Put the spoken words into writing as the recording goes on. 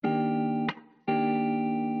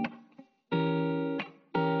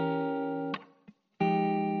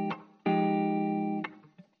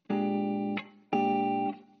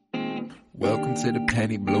Welcome to the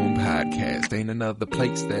Penny Bloom Podcast. Ain't another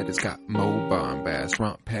place that has got more bombast.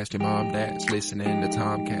 Romp past your mom, dad's listening to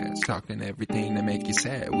Tomcats. Talking everything that make you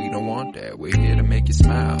sad. We don't want that. We're here to make you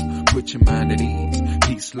smile. Put your mind at ease.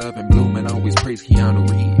 Peace, love, and bloom, and always praise Keanu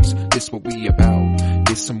Reeves. This what we about.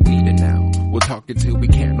 This some weeding now. We'll talk until we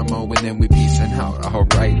can't no more, and then we peacing out.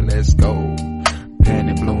 Alright, let's go.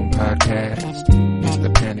 Penny Bloom Podcast. It's the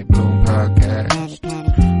Penny Bloom Podcast.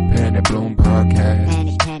 Penny Bloom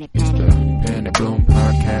Podcast. It's the Penny Bloom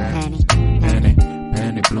Podcast.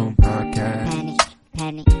 Penny Bloom Podcast.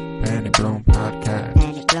 Penny Bloom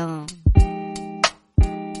Podcast.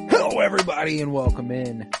 Hello, everybody, and welcome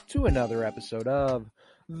in to another episode of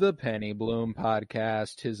the Penny Bloom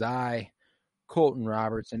Podcast. 'Tis I, Colton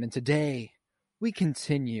Robertson, and today we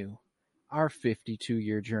continue our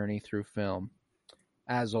 52-year journey through film.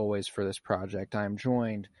 As always, for this project, I am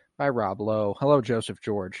joined by Rob Lowe. Hello, Joseph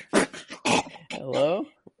George. Hello.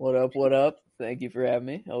 What up? What up? Thank you for having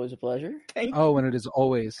me. Always a pleasure. Oh, and it is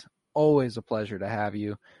always a pleasure to have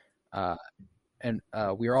you. And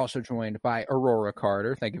we are also joined by Aurora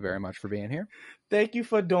Carter. Thank you very much for being here. Thank you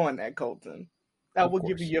for doing that, Colton. I will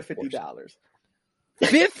give you your $50.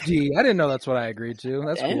 50? I didn't know that's what I agreed to.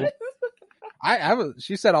 That's cool.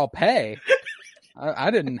 She said I'll pay. I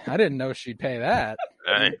didn't know she'd pay that.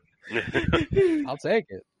 Hey. I'll take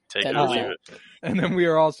it. Take it or leave it. And then we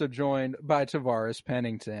are also joined by Tavares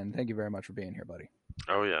Pennington. Thank you very much for being here, buddy.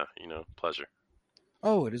 Oh, yeah. Pleasure.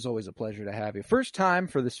 Oh, it is always a pleasure to have you. First time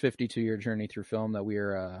for this 52-year journey through film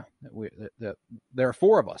that there are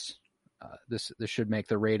four of us. This should make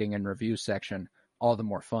the rating and review section all the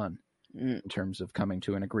more fun in terms of coming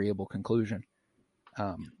to an agreeable conclusion.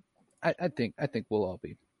 I think we'll all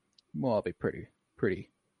be pretty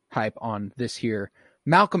hype on this here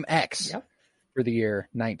Malcolm X for the year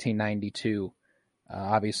 1992.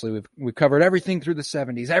 Obviously, we've covered everything through the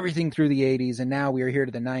 70s, everything through the 80s, and now we are here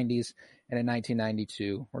to the 90s. And in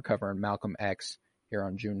 1992, we're covering Malcolm X here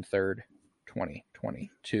on June 3rd,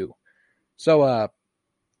 2022. So,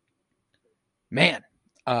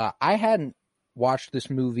 I hadn't watched this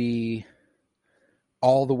movie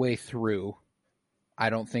all the way through, I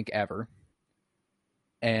don't think ever.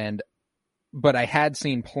 But I had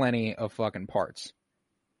seen plenty of fucking parts.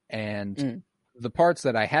 And the parts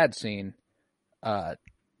that I had seen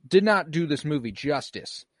did not do this movie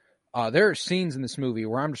justice. There are scenes in this movie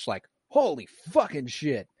where I'm just like, holy fucking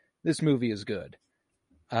shit, this movie is good.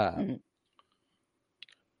 But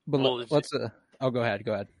let's go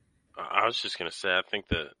ahead. I was just going to say, I think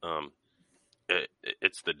that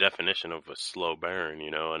it's the definition of a slow burn,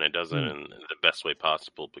 and it does it in the best way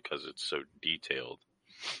possible because it's so detailed.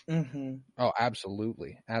 Mm-hmm. Oh,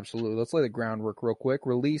 absolutely. Let's lay the groundwork real quick.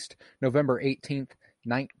 Released November 18th,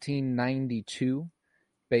 1992,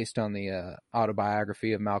 based on the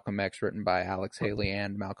autobiography of Malcolm X written by Alex Haley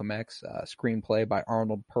and Malcolm X. Screenplay by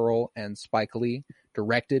Arnold Pearl and Spike Lee.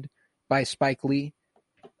 Directed by Spike Lee.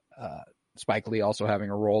 Spike Lee also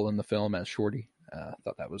having a role in the film as Shorty.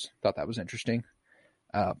 Thought that was interesting.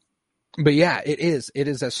 But yeah, it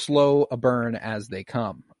is as slow a burn as they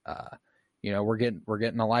come. We're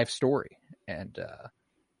getting a life story, and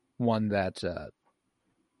one that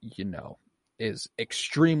is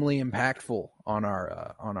extremely impactful on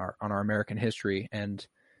our American history, and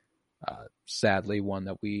sadly one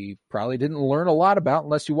that we probably didn't learn a lot about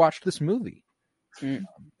unless you watched this movie.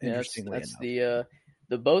 Interestingly that's enough.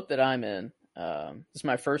 the boat that I'm in. This is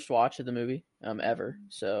my first watch of the movie ever,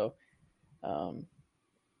 so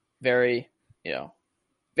very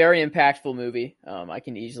impactful movie. I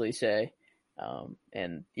can easily say.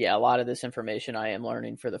 And yeah, a lot of this information I am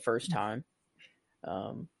learning for the first time.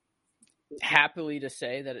 Happily to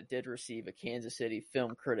say that it did receive a Kansas City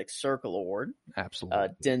Film Critics Circle Award. Absolutely.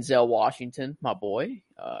 Denzel Washington, my boy,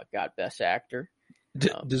 got Best Actor.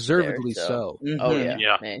 Deservedly so. Oh yeah,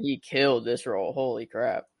 Yeah. Man, he killed this role. Holy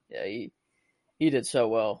crap. Yeah, he did so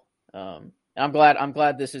well. I'm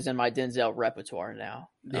glad this is in my Denzel repertoire now.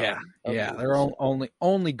 Yeah. There are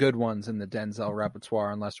only good ones in the Denzel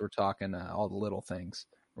repertoire, unless we're talking all the little things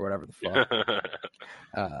or whatever the fuck.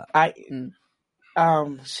 I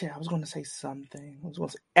was going to say something.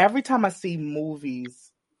 Every time I see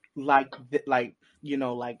movies like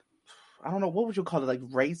I don't know, what would you call it? Like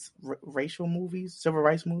racial movies, civil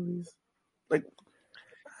rights movies. Like,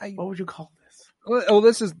 what would you call this? Well,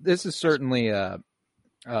 this is certainly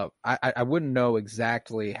I wouldn't know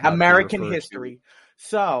exactly how American history.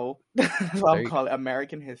 So I'll call it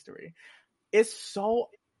American history. It's so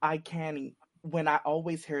uncanny when I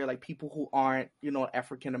always hear like people who aren't,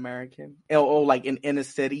 African American or like in inner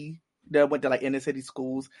city that went to like inner city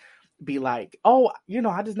schools. be like, oh,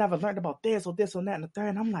 I just never learned about this or this or that and the third.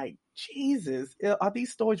 And I'm like, Jesus, are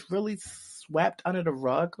these stories really swept under the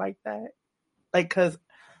rug like that? Like, because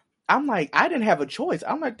I'm like, I didn't have a choice.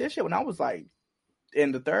 I'm like, this shit when I was like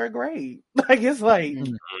in the third grade. Like, it's like,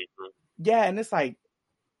 yeah, and it's like,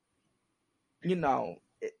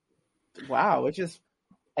 wow, it just.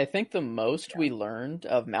 I think the most we learned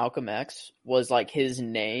of Malcolm X was like his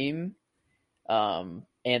name, and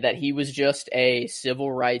that he was just a civil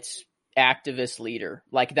rights activist leader.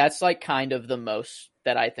 Like that's like kind of the most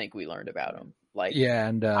that I think we learned about him. Like, yeah,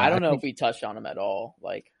 and I don't know if we touched on him at all.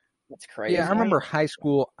 Like, that's crazy. Yeah, I remember high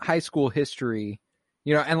school history,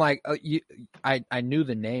 and like I knew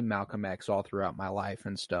the name Malcolm X all throughout my life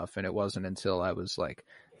and stuff, and it wasn't until I was like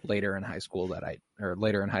later in high school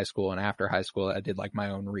and after high school I did like my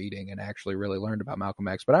own reading and actually really learned about Malcolm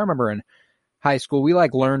X. But I remember in high school we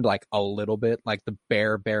like learned like a little bit, like the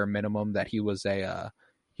bare minimum, that he was a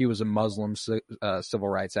Muslim civil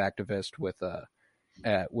rights activist with a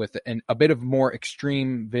bit of more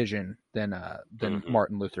extreme vision than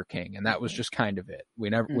Martin Luther King, and that was just kind of it. We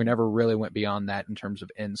never really went beyond that in terms of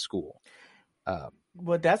in school.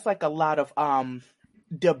 Well, that's like a lot of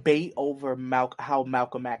debate over how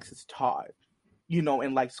Malcolm X is taught,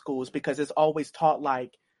 in like schools, because it's always taught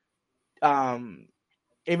like,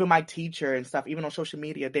 even my teacher and stuff, even on social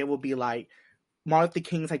media, they will be like, Martin Luther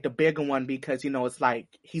King's like the bigger one because it's like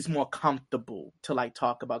he's more comfortable to like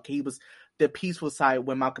talk about. He was the peaceful side,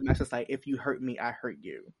 when Malcolm X is like, if you hurt me, I hurt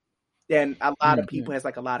you. And a lot of people has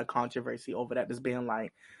like a lot of controversy over that. Just being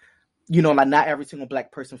like, like not every single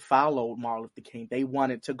Black person followed Martin Luther King. They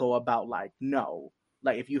wanted to go about like, no,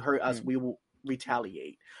 like if you hurt us, we will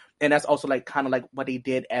retaliate. And that's also like kind of like what they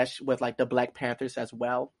did with like the Black Panthers as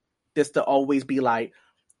well. Just to always be like,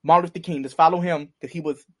 Martin Luther King, just follow him because he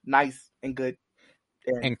was nice and good.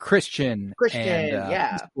 And Christian, and,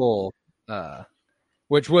 yeah. peaceful,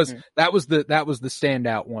 which was that was the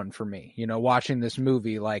standout one for me. Watching this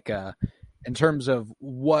movie, like in terms of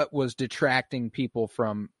what was detracting people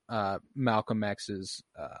from Malcolm X's,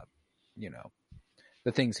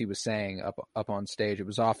 the things he was saying up on stage. It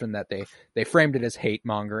was often that they framed it as hate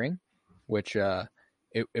mongering, which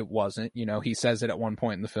it wasn't. He says it at one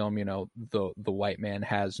point in the film. The white man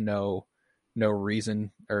has no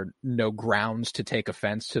reason or no grounds to take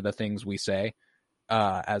offense to the things we say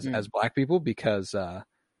as Black people, because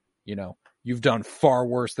you've done far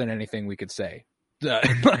worse than anything we could say. That's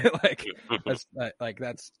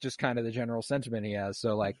just kind of the general sentiment he has.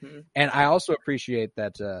 So like, and I also appreciate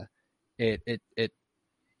that it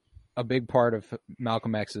a big part of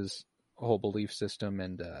Malcolm X's whole belief system,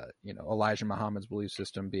 and Elijah Muhammad's belief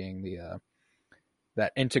system being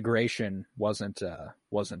that integration wasn't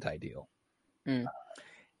ideal. Go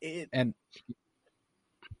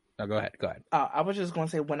ahead. I was just going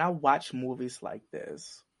to say, when I watch movies like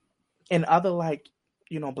this, and other like,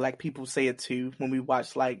 Black people say it too, when we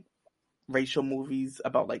watch like racial movies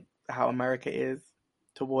about like how America is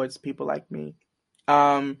towards people like me,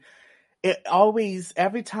 it always,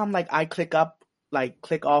 every time like I click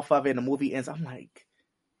off of it and the movie ends, I'm like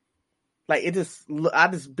I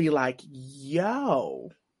just be like,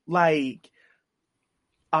 yo, like,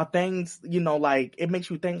 are things, like, it makes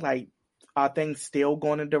you think like, are things still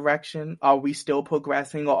going in a direction? Are we still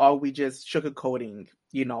progressing, or are we just sugarcoating,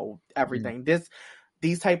 everything?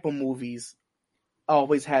 These type of movies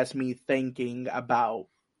always has me thinking about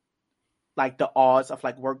like the odds of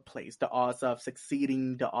like workplace, the odds of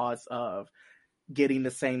succeeding, the odds of getting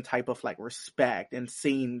the same type of like respect and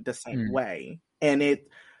seen the same way. And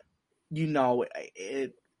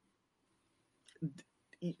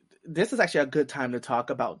this is actually a good time to talk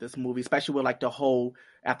about this movie, especially with like the whole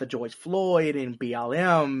after George Floyd and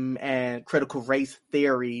BLM and critical race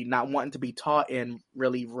theory not wanting to be taught in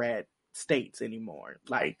really red states anymore.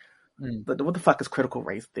 Like, what the fuck is critical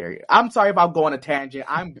race theory? I'm sorry if I'm going a tangent.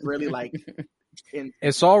 I'm really like,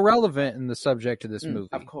 it's all relevant in the subject of this movie.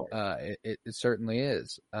 Of course, it certainly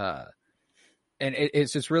is. And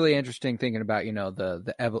it's just really interesting thinking about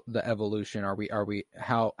the evolution. Are we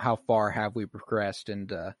how far have we progressed?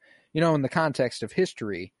 And in the context of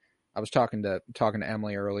history, I was talking to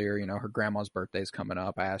Emily earlier. Her grandma's birthday's coming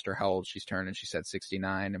up. I asked her how old she's turning. She said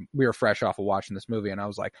 69, and we were fresh off of watching this movie. And I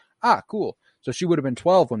was like, cool. So she would have been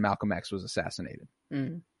 12 when Malcolm X was assassinated.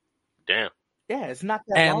 Damn. Yeah, it's not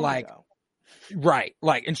that long ago. Right,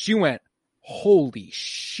 like, and she went, holy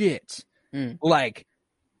shit, like.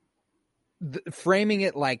 Framing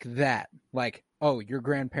it like that, like, oh, your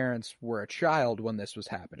grandparents were a child when this was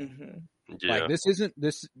happening. Yeah. Like this isn't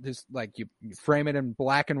this like you frame it in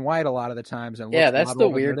black and white a lot of the times, and Yeah, looks a that's lot the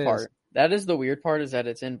older than weird it is. part. That is the weird part, is that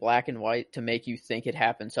it's in black and white to make you think it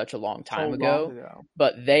happened such a long time So ago. long ago.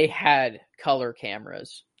 But they had color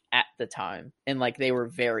cameras at the time, and like they were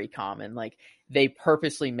very common. Like they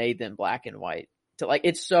purposely made them black and white to like,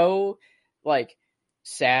 it's so like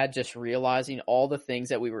sad just realizing all the things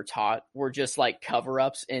that we were taught were just like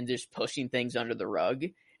cover-ups and just pushing things under the rug.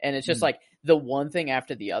 And it's just like the one thing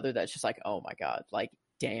after the other that's just like, oh my God, like,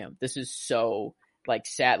 damn, this is so like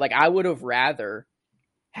sad. Like I would have rather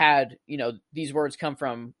had, you know, these words come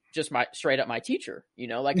from just my straight up my teacher, you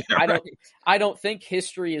know, like I don't think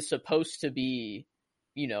history is supposed to be,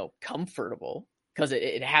 you know, comfortable, because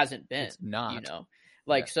it hasn't been. It's not. You know,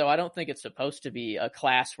 like, so I don't think it's supposed to be a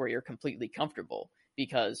class where you're completely comfortable,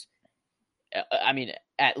 because I mean,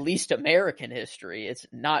 at least American history, it's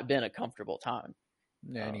not been a comfortable time.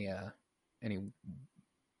 Any you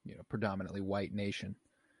know, predominantly white nation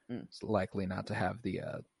is likely not to have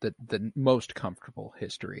the most comfortable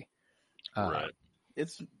history. Right.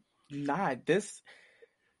 It's not this.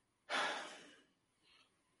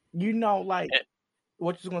 You know, like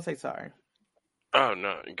what you was gonna say? Sorry. Oh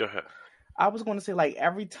no, go ahead. I was gonna say, like,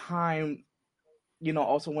 every time, you know,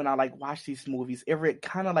 also when I like watch these movies, it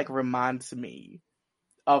kind of like reminds me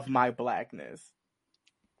of my blackness.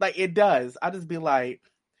 Like it does. I just be like,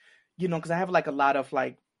 you know, because I have like a lot of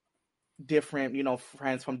like different, you know,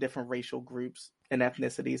 friends from different racial groups and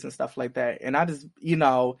ethnicities and stuff like that, and I just, you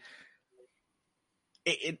know,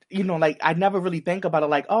 it you know, like I never really think about it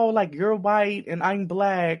like, oh, like you're white and I'm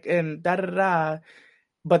black and da da da.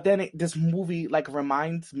 But then this movie like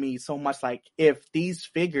reminds me so much, like, if these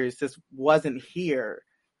figures just wasn't here,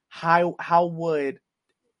 how would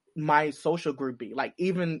my social group be? Like,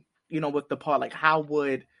 even, you know, with the part, like, how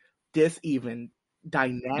would this even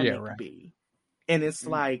dynamic be? And it's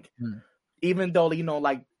like, even though, you know,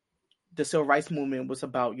 like the civil rights movement was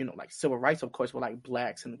about, you know, like civil rights, of course, were like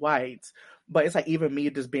blacks and whites, but it's like even me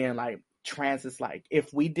just being like trans, is like,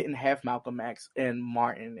 if we didn't have Malcolm X and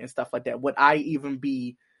Martin and stuff like that, would I even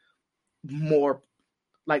be more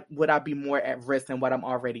like, would I be more at risk than what I'm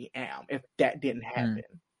already am if that didn't happen?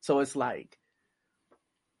 So it's like,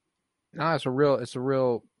 no, it's a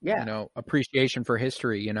real you know, appreciation for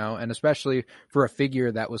history, you know, and especially for a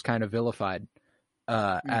figure that was kind of vilified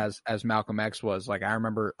as Malcolm X was. Like I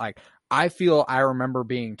remember, like I remember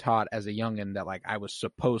being taught as a youngin that like I was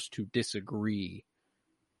supposed to disagree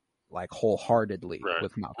like wholeheartedly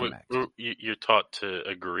with Malcolm X. You're taught to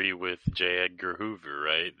agree with J. Edgar Hoover,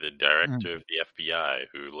 right? The director of the FBI,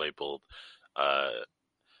 who labeled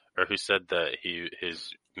or who said that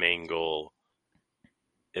his main goal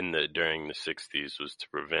during the 60s was to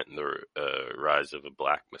prevent the rise of a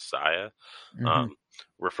black messiah,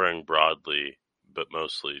 referring broadly but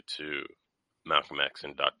mostly to Malcolm X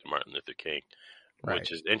and Dr. Martin Luther King,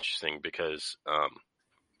 which is interesting because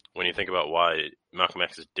when you think about why Malcolm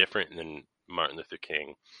X is different than Martin Luther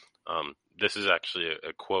King, this is actually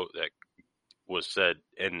a quote that was said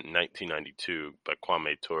in 1992 by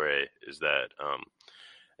Kwame Ture, is that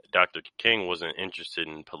Dr. King wasn't interested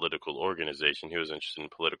in political organization. He was interested in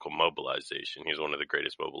political mobilization. He was one of the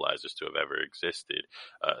greatest mobilizers to have ever existed.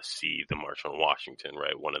 See the March on Washington,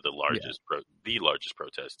 right? One of the largest, the largest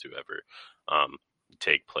protest to ever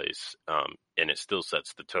take place. And it still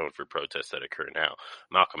sets the tone for protests that occur now.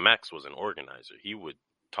 Malcolm X was an organizer. He would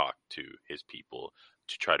talk to his people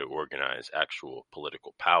to try to organize actual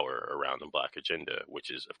political power around the black agenda,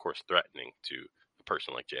 which is, of course, threatening to a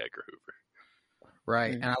person like J. Edgar Hoover.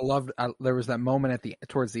 Right. And I loved, there was that moment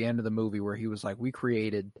towards the end of the movie where he was like, we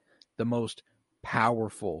created the most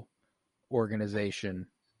powerful organization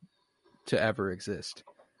to ever exist.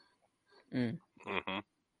 And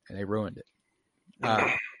they ruined it.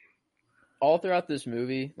 All throughout this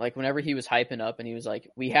movie, like whenever he was hyping up and he was like,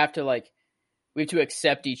 we have to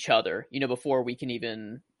accept each other, you know, before we can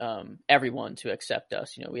even, everyone to accept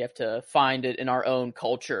us. You know, we have to find it in our own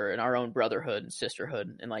culture and our own brotherhood and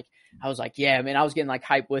sisterhood. And like, I was like, yeah, man, I was getting like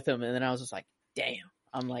hype with him. And then I was just like, damn,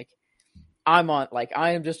 I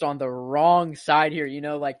am just on the wrong side here, you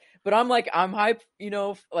know, like, but I'm hype, you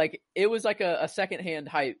know, like it was like a secondhand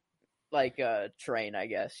hype, like train, I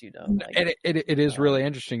guess, you know. Like, and it is really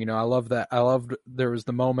interesting, you know. I love that. I loved there was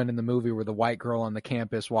the moment in the movie where the white girl on the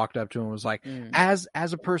campus walked up to him and was like, as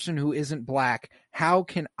a person who isn't black, how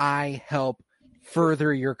can I help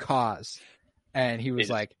further your cause? And he was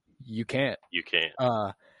like, you can't. You can't.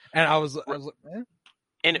 And I was like, eh?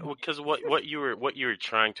 And because what you were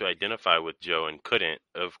trying to identify with, Joe, and couldn't,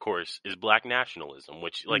 of course, is black nationalism,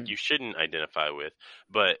 which like you shouldn't identify with,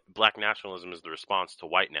 but black nationalism is the response to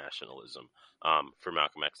white nationalism for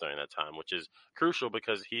Malcolm X during that time, which is crucial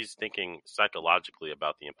because he's thinking psychologically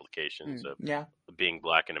about the implications of Yeah. being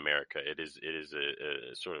black in America. It is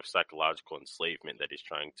a sort of psychological enslavement that he's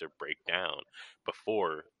trying to break down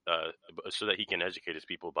before, so that he can educate his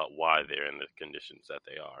people about why they're in the conditions that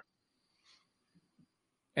they are.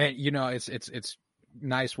 And you know, it's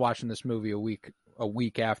nice watching this movie a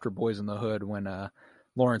week after Boys in the Hood, when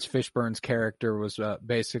Lawrence Fishburne's character was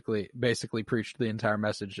basically preached the entire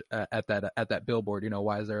message at that billboard. You know,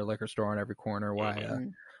 why is there a liquor store on every corner?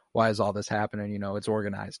 Why is all this happening? You know, it's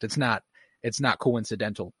organized. It's not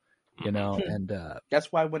coincidental. You know, and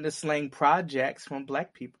that's why when the slang projects from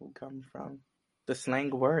black people come from, the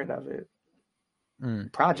slang word of it.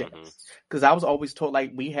 Projects, because I was always told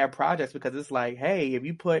like we have projects because it's like, hey, if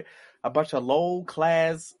you put a bunch of low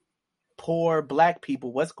class, poor black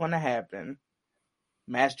people, what's going to happen?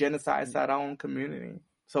 Mass genocide inside our own community.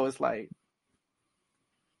 So it's like,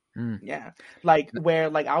 yeah, like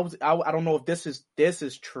where like I don't know if this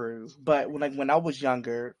is true, but when I was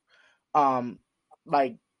younger,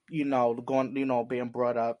 like being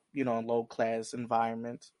brought up, in low class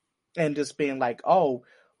environments, and just being like, oh.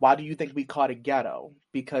 Why do you think we call it ghetto?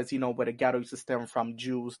 Because, where the ghetto used to stem from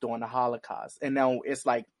Jews during the Holocaust. And now it's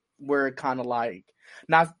like, we're kind of like,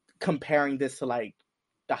 not comparing this to like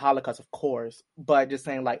the Holocaust, of course, but just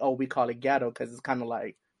saying like, oh, we call it ghetto because it's kind of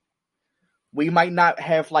like, we might not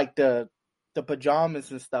have like the pajamas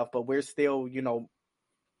and stuff, but we're still,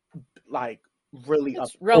 like really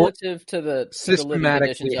it's relative to the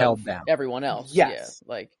systematically held down. Everyone else. Yes.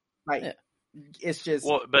 Yeah, it's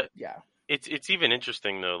just, yeah. It's even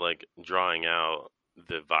interesting though, like drawing out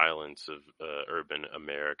the violence of urban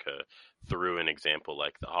America through an example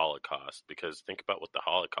like the Holocaust, because think about what the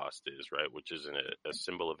Holocaust is, right? Which is a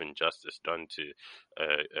symbol of injustice done to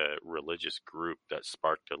a religious group that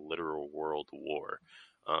sparked a literal world war.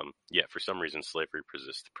 For some reason, slavery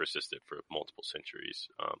persisted for multiple centuries,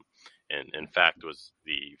 and in fact was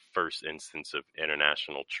the first instance of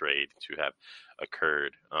international trade to have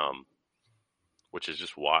occurred, which is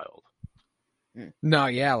just wild. No,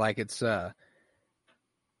 yeah, like it's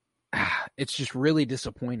just really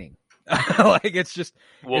disappointing. Like it's just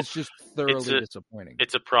thoroughly disappointing.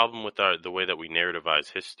 It's a problem with the way that we narrativize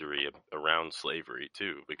history around slavery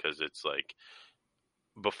too, because it's like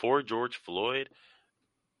before George Floyd,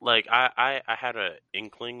 like I had an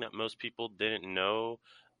inkling that most people didn't know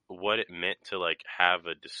what it meant to like have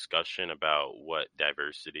a discussion about what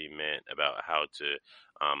diversity meant, about how to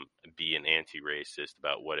be an anti-racist,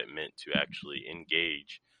 about what it meant to actually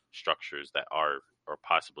engage structures that are or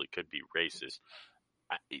possibly could be racist.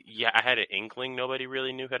 I had an inkling nobody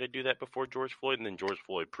really knew how to do that before George Floyd, and then George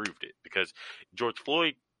Floyd proved it, because George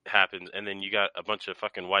Floyd happens, and then you got a bunch of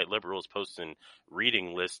fucking white liberals posting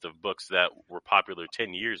reading lists of books that were popular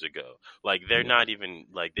 10 years ago. Like, they're not even,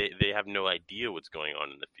 like, they have no idea what's going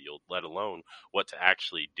on in the field, let alone what to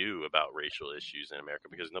actually do about racial issues in America,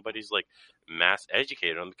 because nobody's, like, mass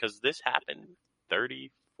educated on them, because this happened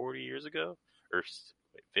 30, 40 years ago, or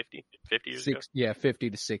 50 years ago? Yeah, 50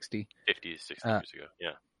 to 60. 50 to 60 years ago,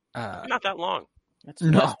 yeah. Not that long. That's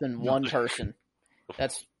less than one person.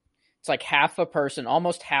 It's like half a person,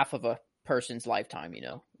 almost half of a person's lifetime,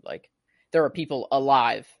 like there are people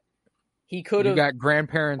alive. He could have. You got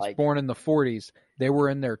grandparents born in the 40s. They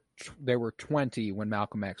were 20 when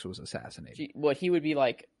Malcolm X was assassinated. He would be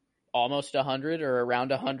like almost 100 or around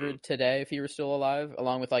 100 today if he were still alive,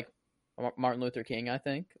 along with like Martin Luther King, I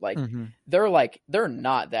think. Like they're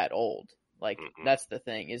not that old. Like that's the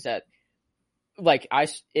thing, is that like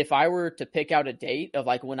if I were to pick out a date of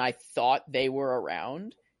like when I thought they were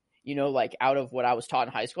around, like out of what I was taught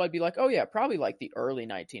in high school, I'd be like, oh yeah, probably like the early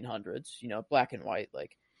 1900s, black and white.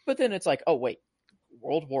 Like, but then it's like, oh wait,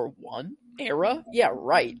 World War I era? Yeah,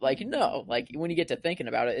 right. Like, no, like when you get to thinking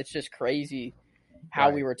about it, it's just crazy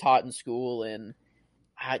how we were taught in school. And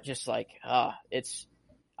I just like, I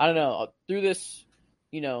don't know, through this,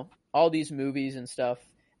 all these movies and stuff,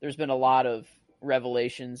 there's been a lot of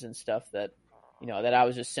revelations and stuff that, that I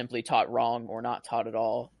was just simply taught wrong or not taught at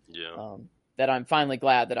all. Yeah. That I'm finally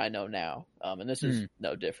glad that I know now. And this is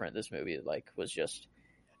no different. This movie was just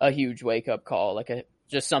a huge wake up call,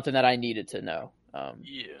 just something that I needed to know.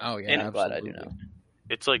 Yeah. Oh yeah. And I'm glad I do know.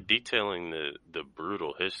 It's like detailing the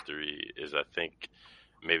brutal history is, I think,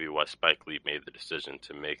 maybe why Spike Lee made the decision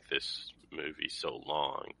to make this movie so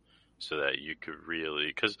long, so that you could really,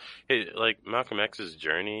 because like Malcolm X's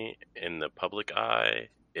journey in the public eye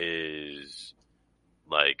is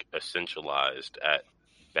like essentialized at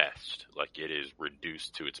best. Like, it is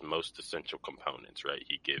reduced to its most essential components, right?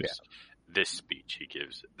 He gives this speech, he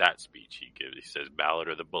gives that speech, he says ballot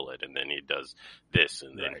or the bullet, and then he does this,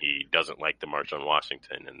 and then he doesn't like the March on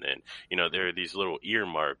Washington, and then, you know, there are these little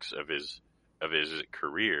earmarks of his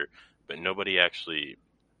career, but nobody actually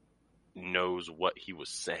knows what he was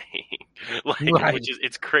saying. Which is,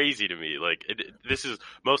 it's crazy to me. Like, this is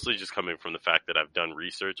mostly just coming from the fact that I've done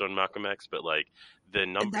research on Malcolm X, but like the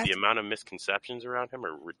amount of misconceptions around him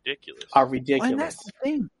are ridiculous. Well, and that's the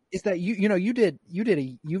thing, is that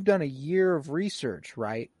you've done a year of research,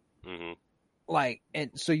 right? Mm-hmm. Like,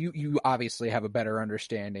 and so you obviously have a better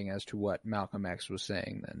understanding as to what Malcolm X was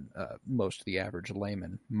saying than most of the average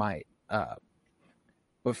layman might.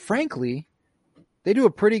 But frankly, they do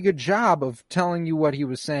a pretty good job of telling you what he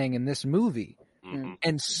was saying in this movie. Mm-hmm.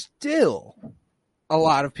 And still, a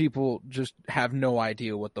lot of people just have no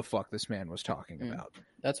idea what the fuck this man was talking about.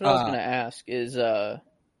 That's what I was going to ask, is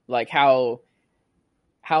like how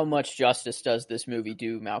much justice does this movie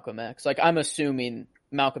do Malcolm X? Like, I'm assuming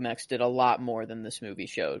Malcolm X did a lot more than this movie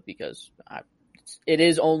showed, because it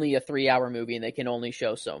is only a 3-hour movie and they can only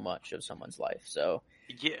show so much of someone's life. So,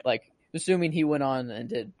 like, assuming he went on and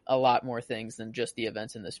did a lot more things than just the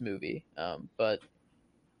events in this movie. But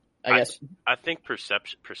I think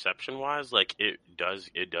perception wise, like, it does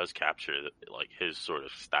capture like his sort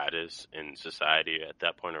of status in society at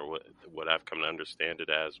that point, or what I've come to understand it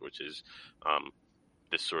as, which is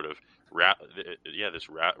this sort of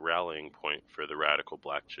rallying point for the radical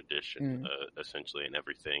black tradition, essentially, and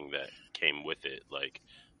everything that came with it. Like,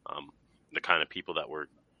 the kind of people that were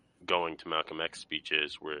going to Malcolm X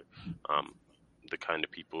speeches were the kind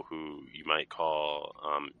of people who you might call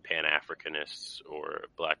Pan-Africanists or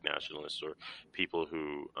Black nationalists, or people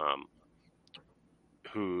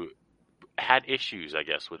who had issues, I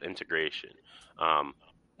guess, with integration,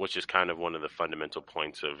 which is kind of one of the fundamental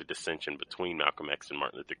points of dissension between Malcolm X and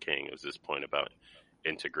Martin Luther King, is this point about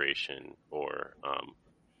integration, or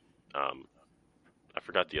I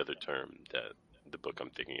forgot the other term that the book I'm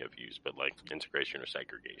thinking of used, but like integration or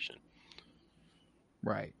segregation.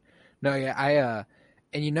 Right. No, yeah,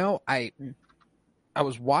 and you know, I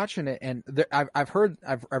was watching it, and I've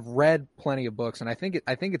read plenty of books, and I think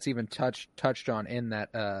it's even touched on in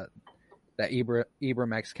that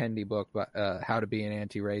Ibram X. Kendi book, How to Be an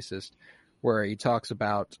Anti-Racist, where he talks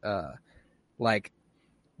about like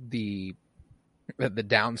the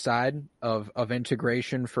downside of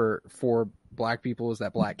integration for Black people is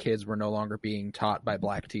that Black kids were no longer being taught by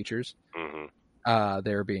Black teachers. Mm-hmm.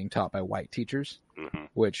 They were being taught by white teachers,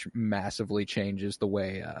 which massively changes the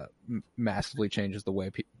way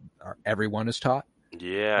everyone is taught.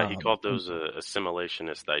 Yeah, he called those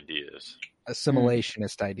assimilationist ideas.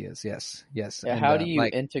 Assimilationist ideas, yes. Yeah, and, how do you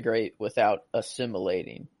integrate without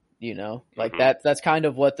assimilating? You know, like that's kind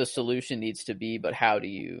of what the solution needs to be, but how do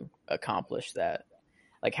you accomplish that?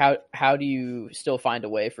 Like, how do you still find a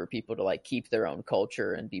way for people to like keep their own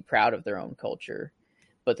culture and be proud of their own culture,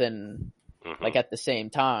 but then like at the same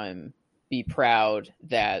time be proud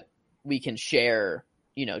that we can share,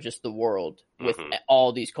 you know, just the world with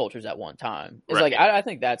all these cultures at one time? It's like, I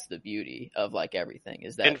think that's the beauty of like everything,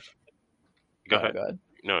 is that go ahead.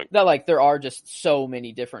 No, that like there are just so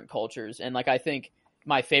many different cultures. And like, I think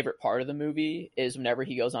my favorite part of the movie is whenever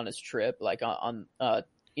he goes on his trip, like on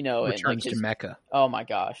you know, returns and like to Mecca. Oh my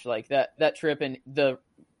gosh, like that trip and the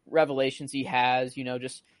revelations he has, you know,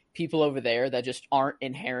 just people over there that just aren't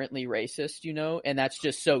inherently racist, you know, and that's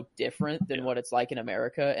just so different than what it's like in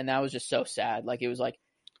America. And that was just so sad. Like, it was like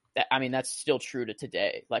that. I mean, that's still true to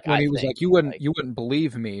today. Like, when he was like, you wouldn't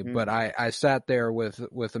believe me, but I sat there with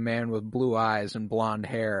a man with blue eyes and blonde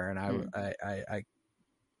hair, and I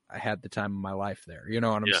had the time of my life there. You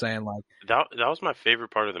know what I'm saying? Like, that was my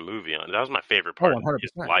favorite part of the movie. That was my favorite part of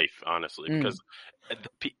his life, honestly, because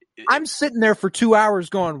I'm sitting there for 2 hours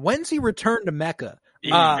going, when's he return to Mecca?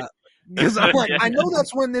 Because I'm like, I know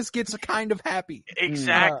that's when this gets kind of happy.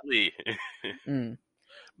 Exactly.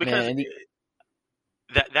 Because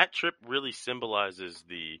that trip really symbolizes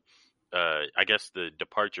the I guess the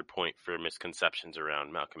departure point for misconceptions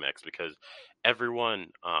around Malcolm X, because everyone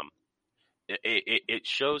it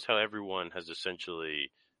shows how everyone has essentially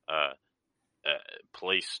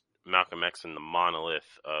placed Malcolm X in the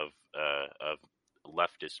monolith of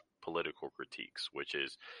leftist political critiques, which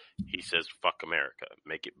is, he says, fuck America,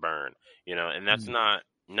 make it burn, you know, and that's not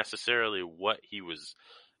necessarily what he was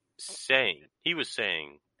saying. He was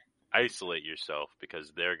saying, isolate yourself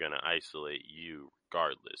because they're going to isolate you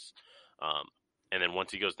regardless. And then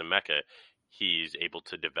once he goes to Mecca, he's able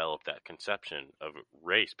to develop that conception of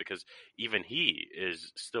race, because even he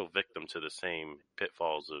is still victim to the same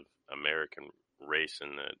pitfalls of American race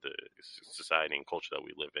and the society and culture that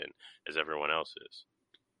we live in as everyone else is.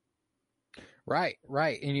 Right.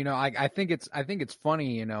 And I think it's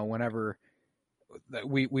funny, whenever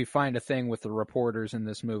we find a thing with the reporters in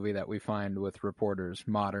this movie that we find with reporters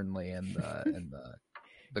modernly, and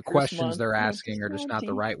the questions they're asking are just not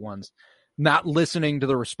the right ones. Not listening to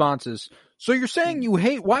the responses. So you're saying you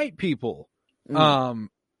hate white people?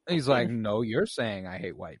 He's like, no, you're saying I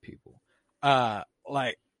hate white people. But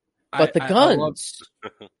the guns.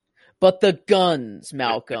 But the guns,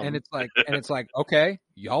 Malcolm. And it's like, okay,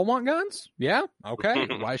 y'all want guns? Yeah, okay.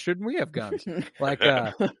 Why shouldn't we have guns?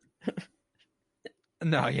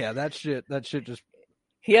 No, yeah, that shit just.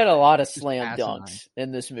 He had a lot of slam dunks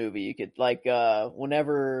in this movie. You could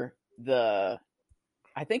whenever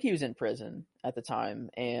I think he was in prison at the time,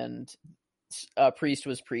 and a priest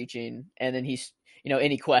was preaching, and then he's,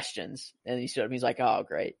 any questions, and he stood up. He's like, "Oh,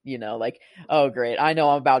 great," "Oh, great, I know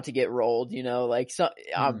I'm about to get rolled,"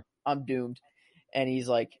 I'm doomed. And he's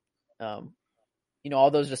like,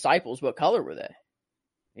 all those disciples, what color were they?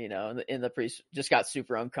 And the priest just got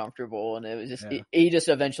super uncomfortable, and it was just he just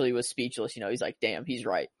eventually was speechless. He's like, "Damn, he's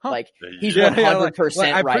right." Huh. Like he's 100%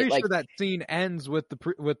 right. I'm pretty sure that scene ends with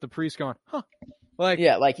the priest going, "Huh." He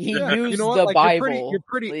used the Bible. You're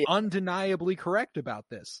pretty undeniably correct about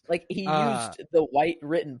this. Like he used the white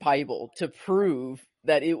written Bible to prove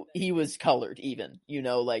that he was colored. Even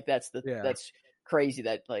that's crazy.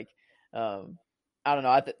 That I don't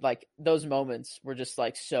know. Those moments were just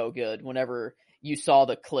so good. Whenever you saw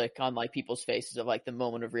the click on people's faces of the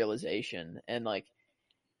moment of realization, and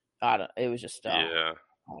it was just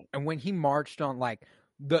And when he marched on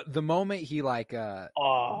the moment he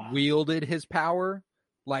wielded his power,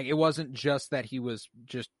 it wasn't just that he was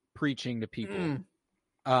just preaching to people.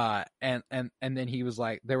 And then he was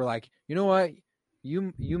they were like, you know what?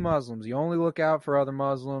 You Muslims, you only look out for other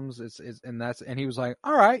Muslims. And he was like,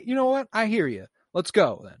 all right, you know what? I hear you. Let's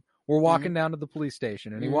go then. We're walking down to the police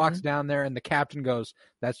station, and he walks down there, and the captain goes,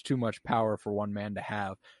 "That's too much power for one man to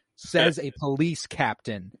have," says a police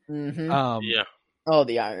captain. Oh,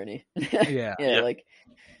 the irony. Yeah.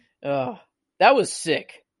 That was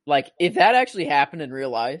sick. If that actually happened in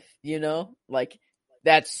real life,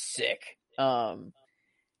 that's sick. And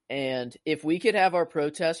if we could have our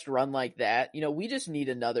protest run like that, we just need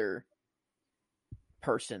another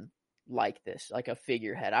person like this, like a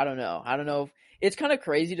figurehead. I don't know. It's kind of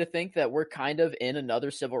crazy to think that we're kind of in another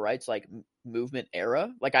civil rights movement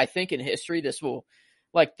era. I think in history, this will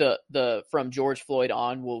the from George Floyd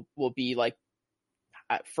on will be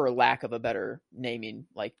for lack of a better naming,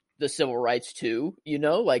 the civil rights 2,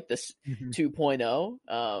 this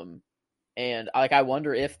 2.0. And I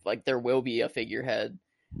wonder if there will be a figurehead,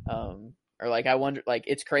 or I wonder,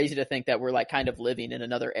 it's crazy to think that we're kind of living in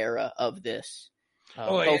another era of this.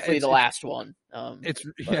 Hopefully the last one.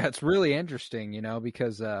 It's really interesting,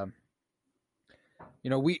 because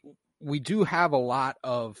we do have a lot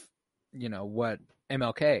of what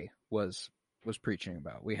MLK was preaching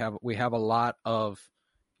about. We have a lot of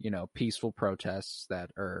peaceful protests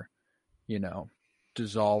that are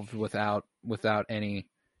dissolved without any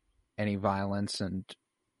violence, and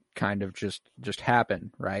kind of just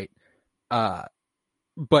happen, right?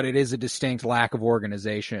 But it is a distinct lack of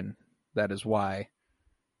organization. That is why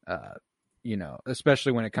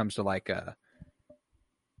especially when it comes to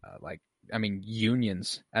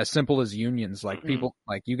unions, as simple as unions, people,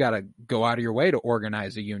 you got to go out of your way to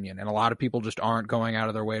organize a union. And a lot of people just aren't going out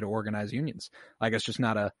of their way to organize unions. It's just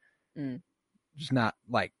not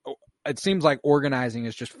it seems like organizing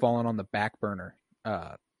is just falling on the back burner,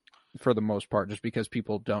 for the most part, just because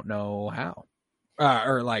people don't know how,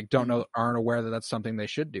 or aren't aware that that's something they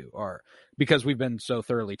should do, or because we've been so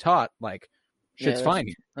thoroughly taught, shit's fine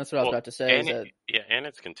here. That's what I was about to say. And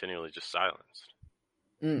it's continually just silenced.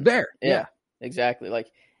 There. Yeah, exactly.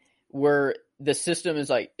 Where the system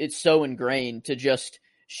is it's so ingrained to just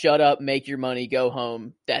shut up, make your money, go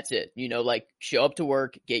home. That's it. Show up to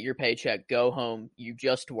work, get your paycheck, go home. You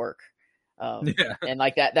just work. And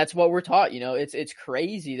that's what we're taught. It's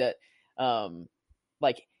crazy that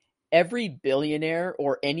every billionaire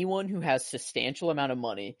or anyone who has substantial amount of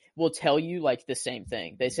money will tell you the same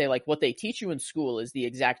thing. They say what they teach you in school is the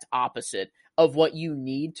exact opposite of what you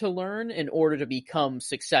need to learn in order to become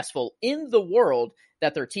successful in the world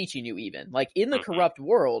that they're teaching you, even in the corrupt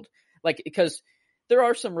world, because there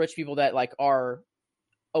are some rich people that are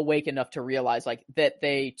awake enough to realize that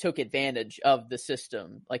they took advantage of the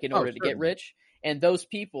system in order to get rich. And those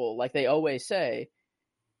people, they always say,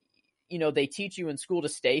 they teach you in school to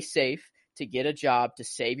stay safe, to get a job, to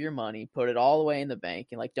save your money, put it all away in the bank,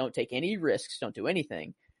 and don't take any risks, don't do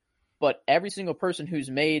anything. But every single person who's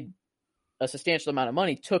made a substantial amount of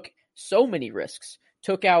money, took so many risks,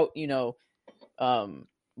 took out,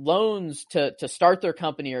 loans to start their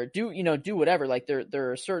company or do whatever. Like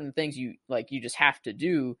there are certain things you just have to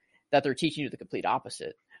do that they're teaching you the complete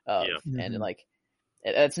opposite of. Yeah. And like,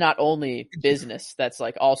 it's not only business, that's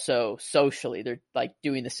like also socially, they're like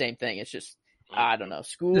doing the same thing. It's just, I don't know.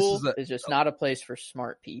 School is just not a place for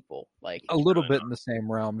smart people. Like a little bit in the same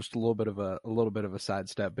realm, just a little bit of a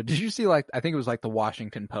sidestep. But did you see, like, I think it was like the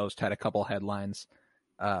Washington Post had a couple headlines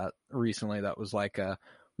recently that was like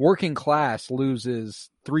working class loses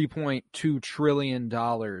 $3.2 trillion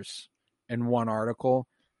in one article,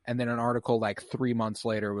 and then an article like 3 months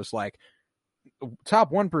later was like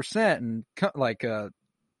top 1% and like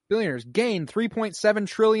billionaires gain $3.7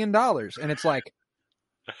 trillion, and it's like,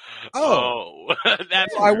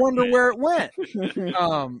 that's I wonder where it went.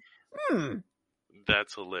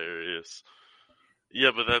 That's hilarious.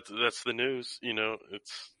 Yeah, but that's the news.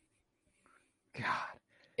 It's God.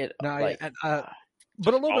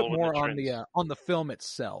 But a little bit more the on the film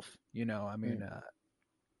itself. I mean,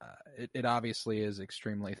 it obviously is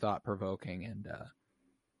extremely thought provoking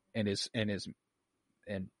and is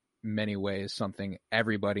in many ways something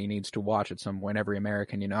everybody needs to watch at some point. Every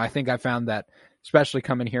American, I think I found that, especially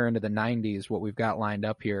coming here into the 90s, what we've got lined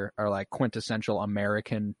up here are like quintessential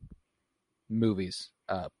American movies.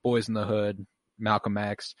 Boys in the Hood, Malcolm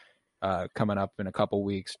X, coming up in a couple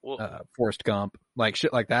weeks, Forrest Gump, like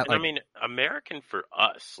shit like that. Like, I mean, American for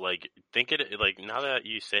us, like, think it like, now that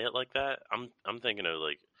you say it like that, I'm thinking of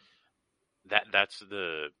like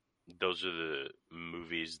those are the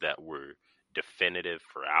movies that were definitive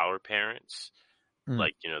for our parents.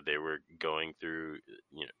 Like, they were going through,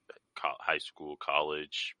 high school,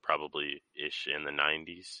 college, probably ish in the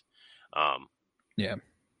 90s. Yeah.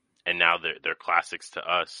 And now they're classics to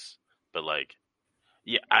us, but like,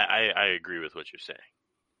 yeah, I agree with what you're saying.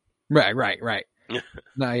 Right.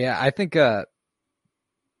 No, yeah, I think,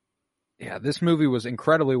 this movie was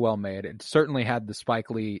incredibly well made. It certainly had the Spike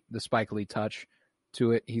Lee touch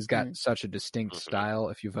to it. He's got such a distinct style.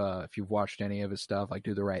 If you've watched any of his stuff, like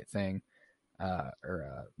Do the Right Thing,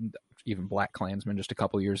 or even Black Klansman just a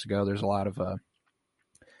couple years ago, there's a lot of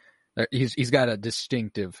he's got a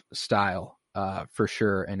distinctive style for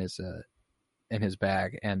sure in his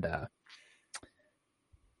bag. And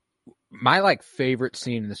my like favorite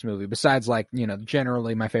scene in this movie, besides like,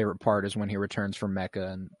 generally my favorite part is when he returns from Mecca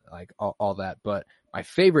and like all that, but my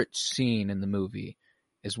favorite scene in the movie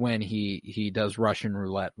is when he does Russian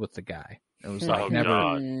roulette with the guy. It was like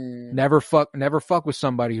never fuck with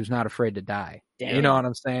somebody who's not afraid to die. Damn. You know what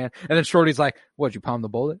I'm saying? And then Shorty's like, "What'd you pound the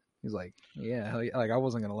bullet?" He's like, "Yeah, like I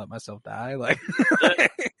wasn't gonna let myself die." Like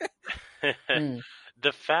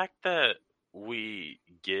the fact that we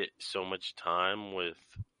get so much time with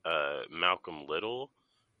Malcolm Little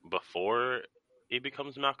before he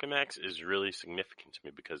becomes Malcolm X is really significant to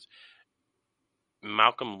me, because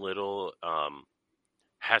Malcolm Little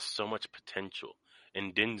has so much potential,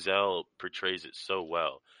 and Denzel portrays it so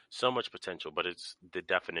well. So much potential, but it's the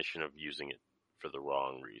definition of using it for the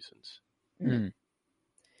wrong reasons.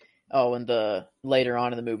 Oh, and the later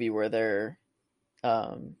on in the movie where they're,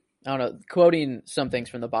 I don't know, quoting some things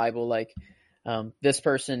from the Bible, like this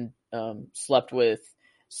person slept with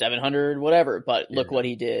 700 whatever, but look what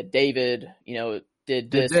he did. David,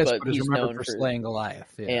 did this, but he's known for slaying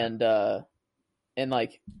Goliath. Yeah. And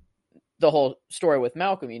like the whole story with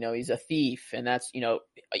Malcolm, he's a thief, and that's,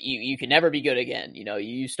 you can never be good again.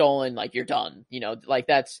 You stolen, like you're done. Like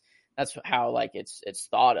that's how like it's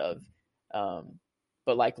thought of.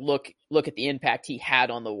 But like look at the impact he had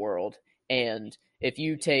on the world, and if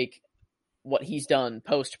you take what he's done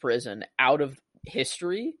post prison out of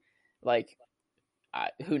history, like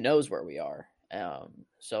who knows where we are.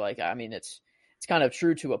 So like, I mean, it's kind of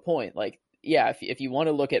true to a point. Like, yeah, if you want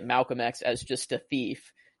to look at Malcolm X as just a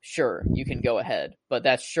thief, sure, you can go ahead, but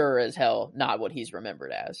that's sure as hell not what he's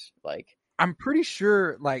remembered as. Like, I'm pretty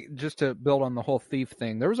sure, like, just to build on the whole thief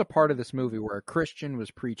thing, there was a part of this movie where a Christian was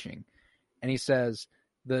preaching, and he says,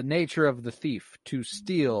 the nature of the thief, to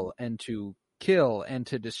steal and to kill and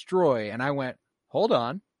to destroy. And I went, hold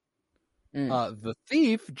on. The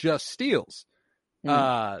thief just steals.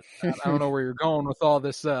 I don't know where you're going with all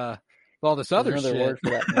this other shit. Word for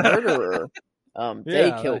that. Murderer.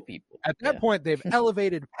 They kill people. At that point, they've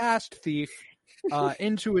elevated past thief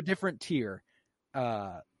into a different tier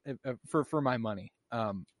for my money.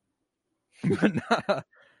 Yeah.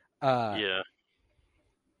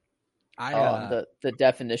 The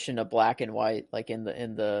definition of black and white, like in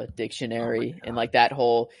the dictionary, and like that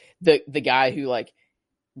whole the guy who like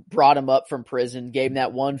brought him up from prison, gave him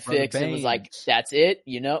that one Brother fix, and was like, Baines. "That's it,"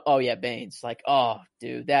 you know? Oh yeah, Baines. Like, oh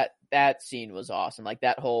dude, that scene was awesome. Like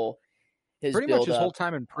that whole his Pretty much build his up whole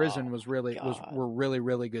time in prison Oh, was God. were really,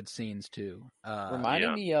 really good scenes too. Reminded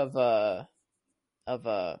Yeah. me of A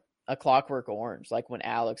Clockwork Orange, like when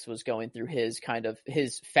Alex was going through his kind of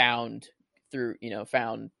his found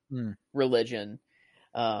Mm. religion.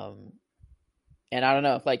 And I don't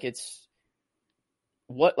know, like it's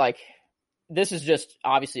what like this is just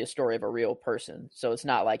obviously a story of a real person, so it's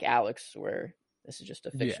not like Alex where this is just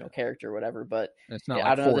a fictional character or whatever. But It's not yeah,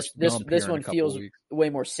 like I don't know. Forrest This Gump here in a one couple feels weeks. way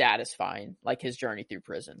more satisfying, like his journey through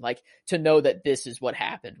prison. Like to know that this is what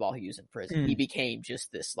happened while he was in prison. He became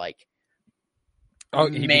just this like He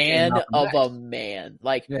became man Malcolm of X. a man.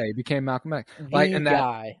 Like Yeah, he became Malcolm X. the Like, and that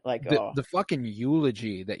guy. Like the fucking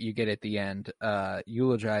eulogy that you get at the end,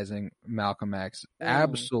 eulogizing Malcolm X,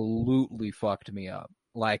 absolutely fucked me up.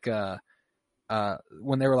 Like,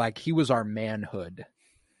 when they were like, he was our manhood,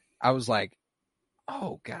 I was like,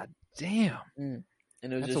 oh god damn. And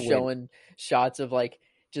it was That's just a way- showing shots of like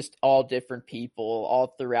just all different people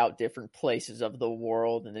all throughout different places of the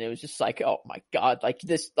world, and then it was just like, oh my god, like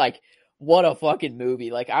this, like what a fucking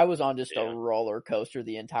movie. Like I was on just a roller coaster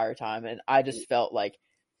the entire time, and I just felt like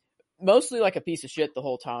mostly like a piece of shit the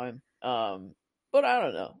whole time. But I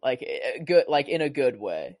don't know, like good, like in a good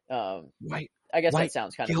way. I guess that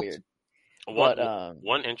sounds kind of weird.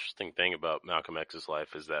 One interesting thing about Malcolm X's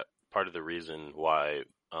life is that part of the reason why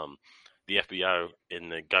the FBI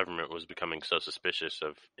and the government was becoming so suspicious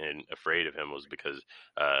of and afraid of him was because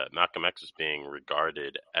Malcolm X was being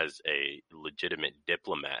regarded as a legitimate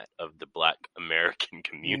diplomat of the Black American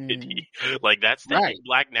community. Like that's taking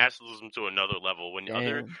Black nationalism to another level. When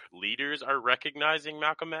other leaders are recognizing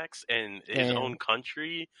Malcolm X and his own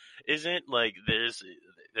country isn't, like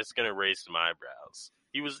that's going to raise some eyebrows.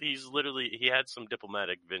 He had some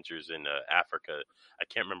diplomatic ventures in Africa. I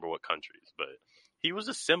can't remember what countries, but he was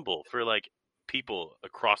a symbol for like people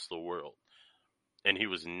across the world, and he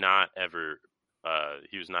was not ever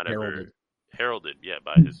heralded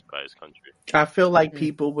by his country. I feel like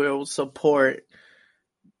people will support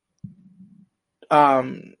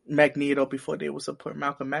Magneto before they will support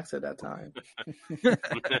Malcolm X at that time.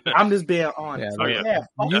 I'm just being honest.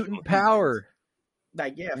 Mutant power.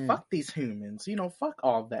 Like, fuck these humans. Fuck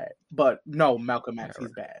all that. But no, Malcolm X, he's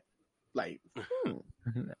bad. Like,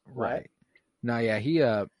 right. No, yeah,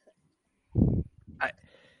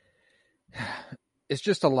 it's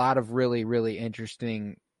just a lot of really, really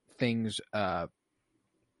interesting things.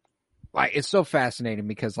 Like, it's so fascinating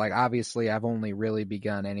because, like, obviously I've only really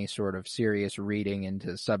begun any sort of serious reading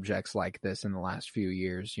into subjects like this in the last few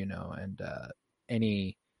years, and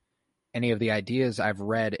any of the ideas I've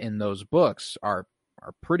read in those books are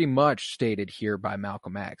pretty much stated here by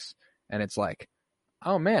Malcolm X. And it's like,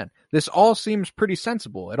 oh man, this all seems pretty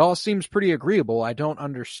sensible. It all seems pretty agreeable. I don't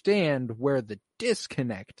understand where the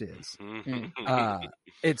disconnect is. I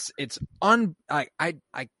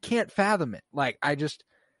can't fathom it. Like, I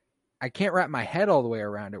can't wrap my head all the way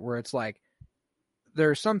around it, where it's like, there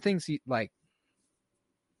are some things I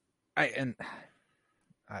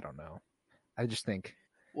don't know. I just think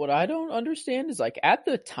what I don't understand is, like, at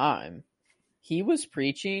the time, he was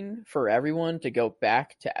preaching for everyone to go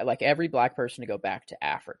back to, like, every Black person to go back to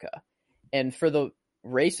Africa. And for the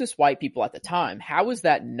racist white people at the time, how is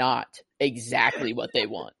that not exactly what they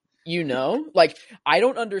want? Like, I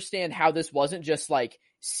don't understand how this wasn't just, like,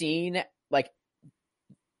 seen, like,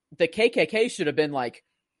 the KKK should have been like,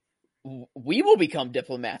 we will become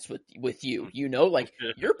diplomats with you, like,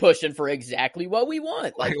 you're pushing for exactly what we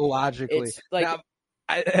want. Like, logically. It's like, now,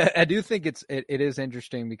 I do think it is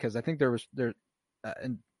interesting because I think there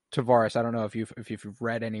and Tavares, I don't know if you've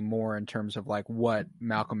read any more in terms of like what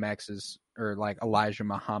Malcolm X's or like Elijah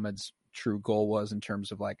Muhammad's true goal was in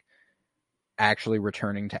terms of like actually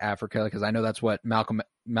returning to Africa, because I know that's what Malcolm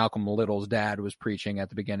Little's dad was preaching at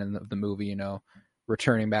the beginning of the movie,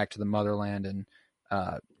 returning back to the motherland and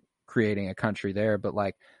creating a country there. But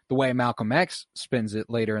like the way Malcolm X spins it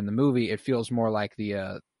later in the movie, it feels more like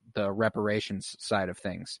the reparations side of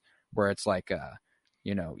things, where it's like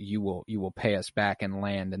you will pay us back in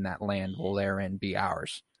land, and that land will therein be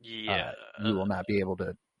ours. You will not be able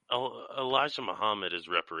to. Elijah Muhammad is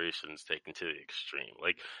reparations taken to the extreme.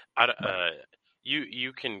 Like,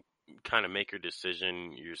 you can kind of make your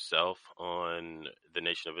decision yourself on the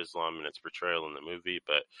Nation of Islam and its portrayal in the movie,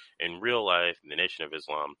 but in real life, the Nation of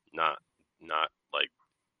Islam not like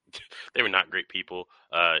they were not great people.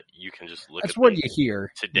 You can just look. That's at what you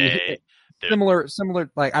hear today. Similar.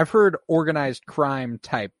 Like, I've heard organized crime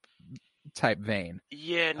type type vein.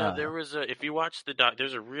 Yeah, no, there was a. If you watch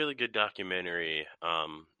there's a really good documentary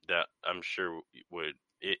that I'm sure would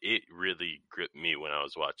it really gripped me when I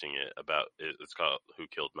was watching it. It's called Who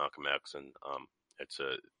Killed Malcolm X, and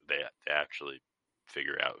they actually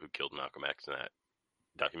figure out who killed Malcolm X in that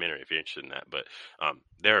documentary if you're interested in that. But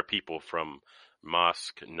there are people from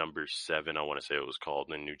Mosque Number 7, I want to say it was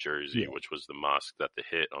called, in New Jersey, which was the mosque that the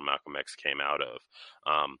hit on Malcolm X came out of.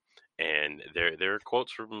 And there are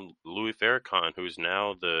quotes from Louis Farrakhan, who is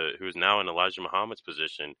now in Elijah Muhammad's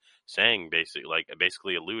position, saying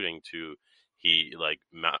basically alluding to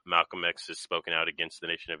Malcolm X has spoken out against the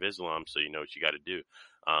Nation of Islam, so you know what you got to do.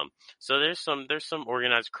 So there's some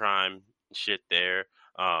organized crime shit there,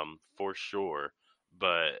 for sure,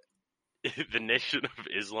 but the Nation of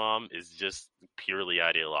Islam is just purely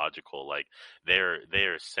ideological. Like they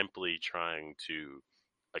are simply trying to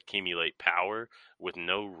accumulate power with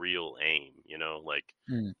no real aim, you know, like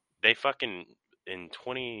they fucking in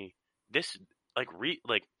 20 this like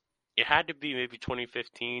it had to be maybe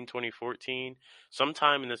 2015, 2014,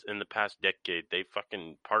 sometime in the past decade they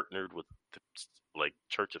fucking partnered with the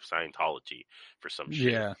Church of Scientology for some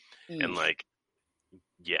shit. And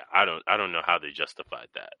I don't know how they justified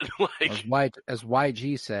that. As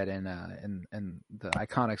YG said in the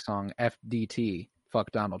iconic song FDT, fuck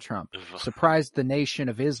Donald Trump. Surprised the Nation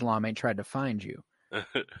of Islam ain't tried to find you.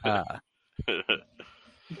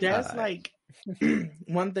 That's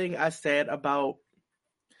one thing I said about,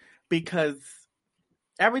 because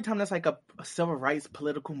every time there's a civil rights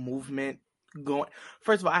political movement going,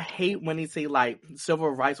 first of all, I hate when they say civil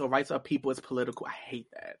rights or rights of people is political. I hate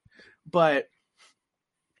that. But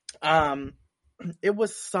it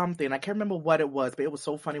was something, I can't remember what it was, but it was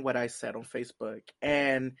so funny what I said on Facebook.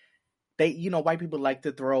 And they, white people like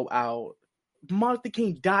to throw out Martin Luther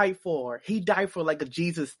King he died for a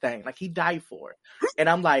Jesus thing, he died for it. And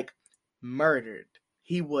I'm murdered.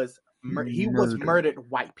 He was murdered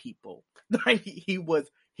white people. He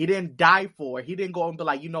didn't die for it. He didn't go and be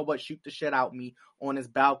you know what, shoot the shit out me on his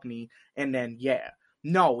balcony and then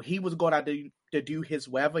no, he was going out to do his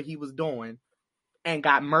whatever he was doing and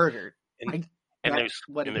got murdered. And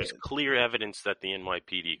there's clear evidence that the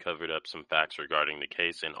NYPD covered up some facts regarding the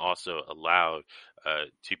case and also allowed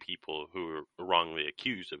two people who were wrongly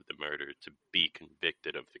accused of the murder to be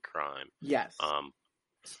convicted of the crime. Yes.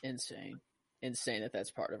 It's insane that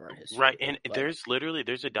that's part of our history. Right, and there's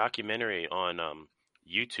a documentary on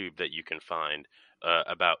YouTube that you can find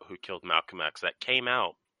about Who Killed Malcolm X that came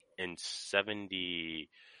out in 70.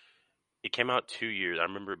 It came out 2 years. I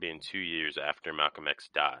remember it being 2 years after Malcolm X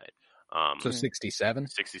died. So 67?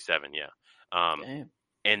 67, yeah.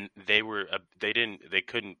 And they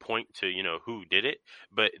couldn't point to, who did it,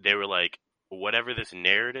 but they were whatever this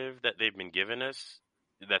narrative that they're giving us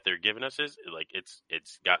is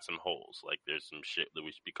it's got some holes. There's some shit that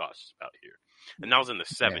we should be cautious about here. And that was in the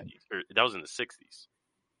 70s, or that was in the 60s.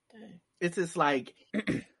 It's just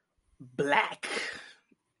black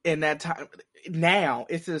in that time. Now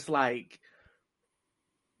it's just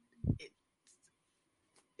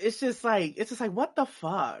it's just what the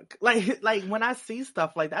fuck? When I see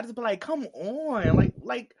stuff like that, I just be come on.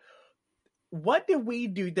 What did we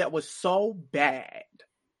do that was so bad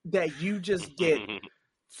that you just get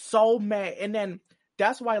so mad? And then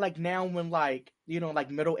that's why now when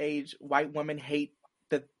middle-aged white women hate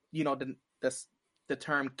the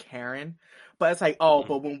term Karen, but it's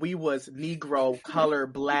but when we was Negro, color,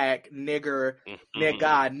 black, nigger,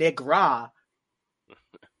 nigga, nigra,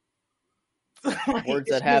 words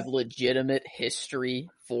that have legitimate history,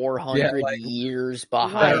 400 years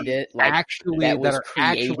behind it, actually that are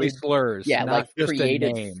actually slurs, not just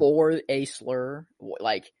created a name. For a slur.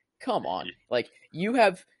 Come on, you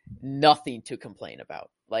have nothing to complain about.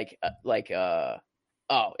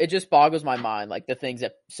 It just boggles my mind, the things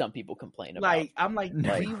that some people complain about.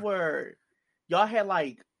 Y'all had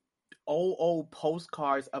old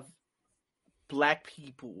postcards of black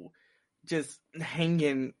people just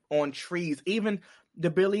hanging on trees. Even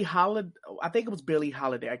the Billie Holiday, I think it was Billie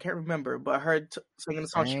Holiday, I can't remember, but her singing the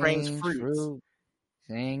song Strange Fruits.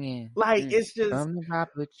 Singing. It's just from the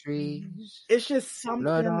poplar trees. It's just something.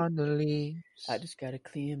 Blood on the leaves. I just gotta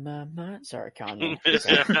clear my mind. Sorry, Kanye.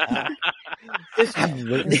 It's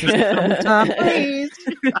summertime breeze.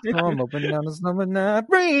 I'm opening down the summertime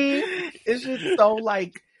breeze. It's just so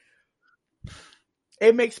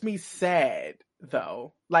it makes me sad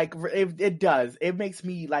though. It does. It makes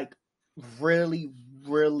me really,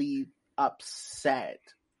 really upset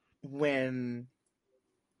when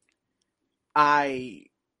I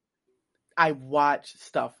watch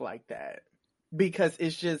stuff like that, because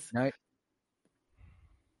it's just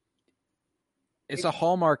it's a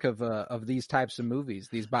hallmark of these types of movies.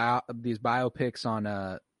 These biopics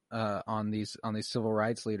on these civil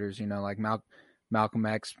rights leaders. You know, like Malcolm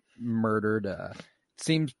X murdered.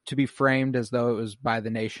 Seems to be framed as though it was by the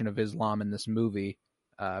Nation of Islam in this movie.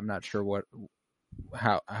 I'm not sure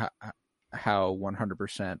how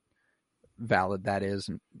 100% valid that is.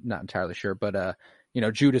 I'm not entirely sure, but you know,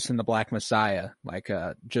 Judas and the Black Messiah, like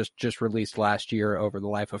just released last year over the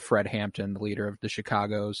life of Fred Hampton, the leader of the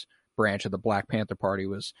Chicago's branch of the Black Panther Party,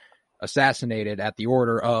 was assassinated at the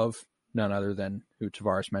order of none other than who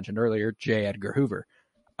Tavares mentioned earlier, J. Edgar Hoover.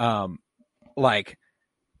 Like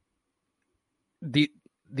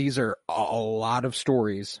these are a lot of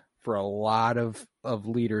stories for a lot of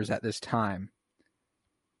leaders at this time.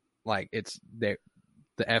 Like the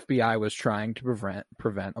FBI was trying to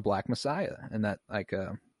prevent a Black Messiah, and that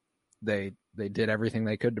they did everything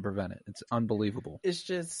they could to prevent it. It's unbelievable. It's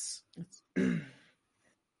just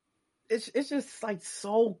it's just like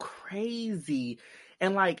so crazy.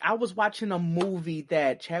 And like I was watching a movie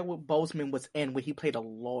that Chadwick Boseman was in where he played a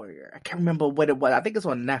lawyer. I can't remember what it was. I think it's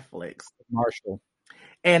on Netflix. Marshall.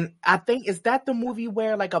 And I think, is that the movie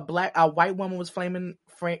where like a white woman was framing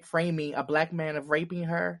a black man of raping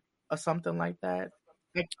her or something like that?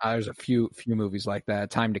 There's a few movies like that.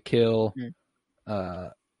 Time to Kill.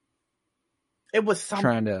 It was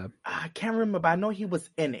something. I can't remember, but I know he was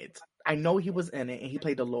in it. And he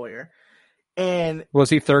played a lawyer. And was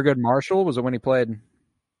he Thurgood Marshall? Was it when he played?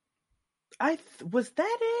 Was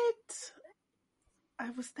that it?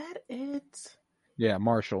 Was that it? Yeah,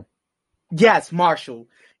 Marshall. Yes, Marshall.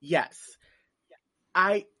 Yes.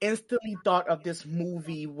 I instantly thought of this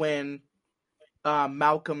movie when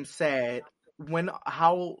Malcolm said,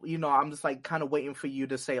 I'm just like kind of waiting for you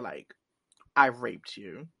to say like, I raped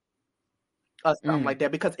you. Or something like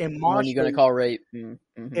that. Because in Marshall, when you gonna call rape?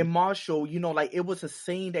 Mm-hmm. In Marshall, you know, like it was a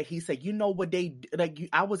scene that he said, you know what they, like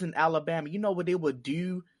I was in Alabama, you know what they would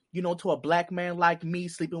do, you know, to a black man like me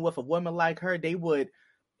sleeping with a woman like her, they would,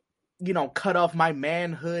 you know, cut off my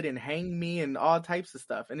manhood and hang me and all types of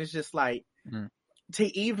stuff. And it's just like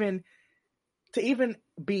to even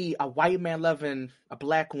be a white man loving a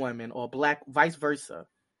black woman or black vice versa.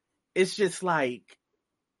 It's just like,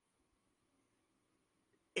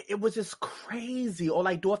 it was just crazy. Or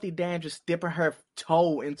like Dorothy Dan just dipping her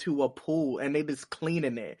toe into a pool and they just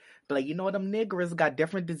cleaning it. But like, you know, them niggers got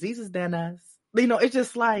different diseases than us. You know, it's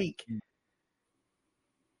just like,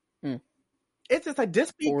 it's just like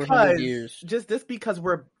just because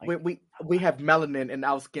we have melanin in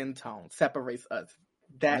our skin tone separates us.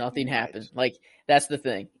 That nothing happened. Like that's the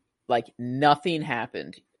thing. Like nothing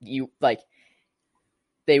happened.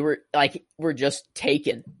 They were just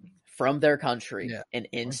taken from their country and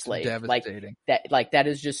enslaved. Like that. Like that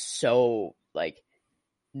is just so like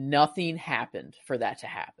nothing happened for that to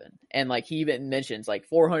happen. And like he even mentions like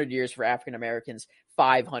 400 years for African Americans,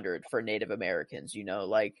 500 for Native Americans. You know,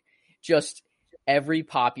 like just every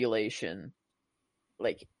population.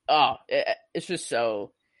 Like it's just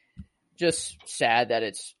so just sad that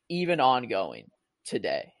it's even ongoing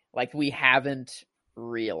today. Like we haven't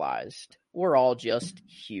realized we're all just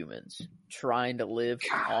humans trying to live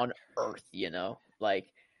on Earth, you know, like.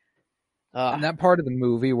 And that part of the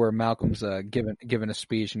movie where Malcolm's given a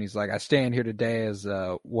speech and he's like, I stand here today as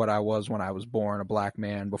what I was when I was born, a black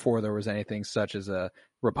man. Before there was anything such as a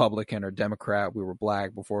Republican or Democrat, we were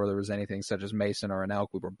black. Before there was anything such as Mason or an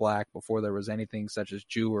Elk, we were black. Before there was anything such as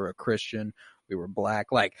Jew or a Christian, we were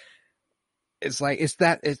black. Like, it's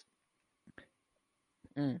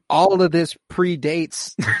all of this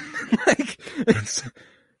predates. Like,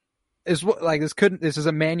 this is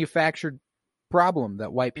a manufactured problem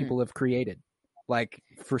that white people have created, like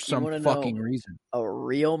for some fucking reason. A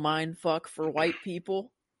real mindfuck for white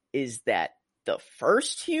people is that the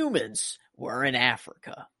first humans were in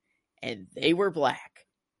Africa and they were black.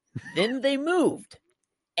 Then they moved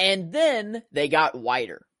and then they got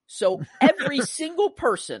whiter. So every single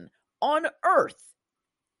person on Earth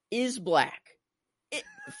is black.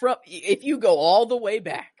 If you go all the way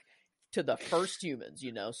back to the first humans,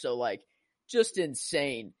 you know, so like just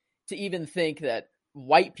insane to even think that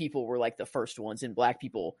white people were like the first ones and black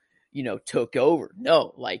people, you know, took over.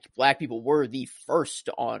 No, like black people were the first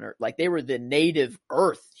on Earth. Like they were the native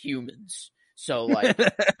Earth humans. So like,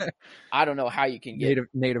 I don't know how you can get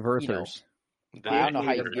native Earthers. You know, I don't know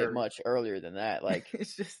how you can get much earlier than that. Like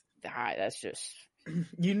it's just, that's just,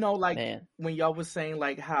 you know, like man. When y'all was saying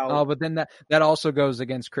like how. Oh, but then that also goes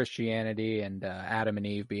against Christianity and Adam and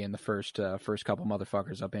Eve being the first couple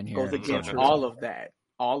motherfuckers up in here. Goes against all of that.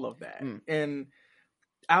 And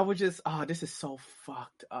I was just, this is so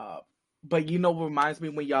fucked up. But you know what reminds me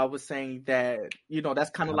when y'all was saying that, you know,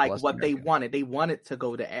 that's kind of God like bless what they America. wanted. They wanted to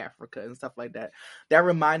go to Africa and stuff like that. That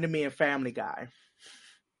reminded me of Family Guy.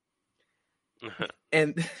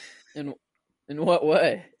 And In what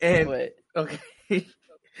way? and Wait. okay,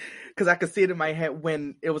 because I could see it in my head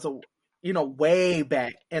when it was way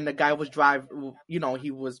back, and the guy was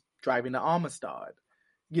he was driving the Amistad.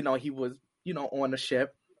 He was on the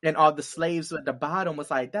ship, and all the slaves at the bottom was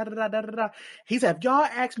like da da da da da da. He said, "If y'all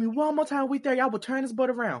ask me one more time, we there, y'all will turn this boat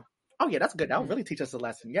around." Oh yeah, that's good. That'll really teach us a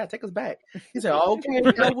lesson. Yeah, take us back. He said, "Okay,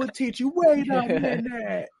 I will teach you." Wait a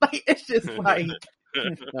minute. Like it's just like.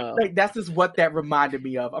 Like that's just what that reminded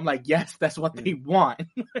me of. I'm like, yes, that's what they want.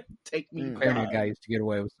 Take me Family back. Guy used to get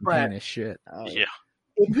away with some But- heinous shit. Oh, Yeah.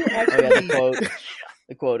 If you Oh, yeah, actually,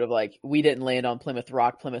 the quote of like, we didn't land on Plymouth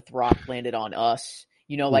Rock landed on us.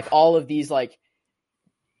 Like all of these, like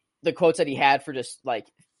the quotes that he had for just like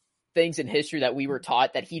things in history that we were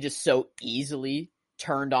taught that he just so easily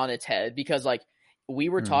turned on its head, because like we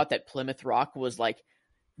were taught that Plymouth Rock was like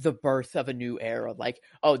the birth of a new era. Like,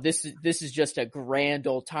 oh, this is just a grand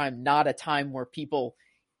old time, not a time where people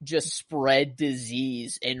just spread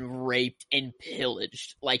disease and raped and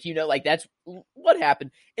pillaged. Like, like that's what happened.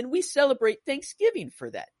 And we celebrate Thanksgiving for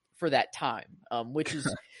that time, which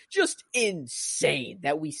is just insane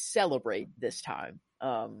that we celebrate this time.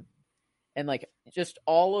 And like just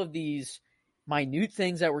all of these minute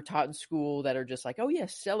things that were taught in school that are just like, oh yeah,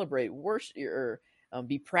 celebrate, worship, or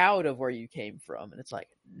be proud of where you came from. And it's like,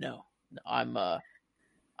 no, I'm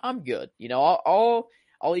good.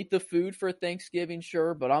 I'll eat the food for Thanksgiving,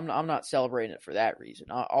 sure, but I'm not celebrating it for that reason.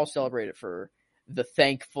 I'll celebrate it for the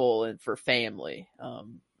thankful and for family.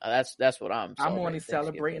 That's what I'm only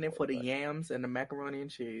celebrating Thanksgiving it for the but- yams and the macaroni and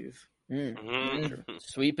cheese.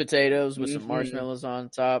 Sweet potatoes with some Mhm. marshmallows on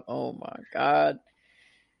top. Oh my God.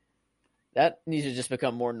 That needs to just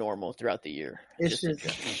become more normal throughout the year. It's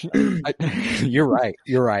You're right.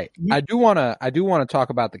 You're right. I do want to talk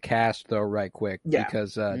about the cast though, right quick, Yeah.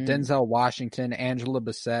 because Denzel Washington, Angela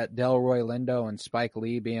Bassett, Delroy Lindo, and Spike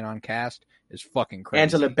Lee being on cast is fucking crazy.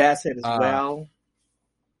 Angela Bassett as well.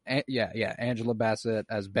 Yeah, Angela Bassett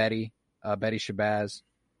as Betty Shabazz.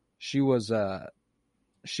 She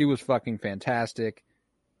was fucking fantastic.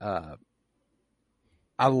 I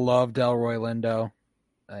love Delroy Lindo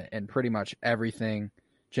and pretty much everything.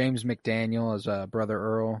 James McDaniel as Brother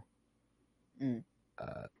Earl.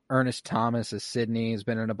 Ernest Thomas as Sidney has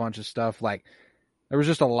been in a bunch of stuff. Like, there was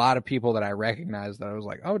just a lot of people that I recognized that I was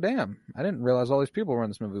like, oh, damn, I didn't realize all these people were in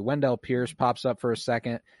this movie. Wendell Pierce pops up for a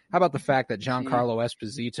second. How about the fact that Giancarlo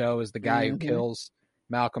Esposito is the guy who kills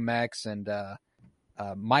Malcolm X, and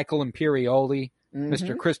Michael Imperioli,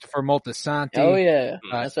 Mr. Christopher Moltisanti. Oh yeah,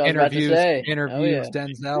 that's what I was about to say. Interviews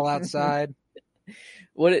Denzel outside.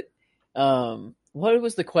 What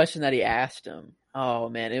was the question that he asked him? Oh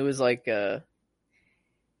man, it was like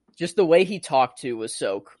just the way he talked to was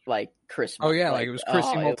so like Christmas. Oh yeah, like it was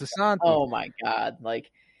Chrissy Moltisanti. Oh my God,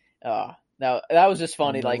 like that was just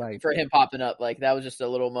funny. Like for him popping up, like that was just a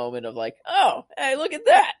little moment of like, oh hey, look at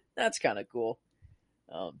that. That's kind of cool.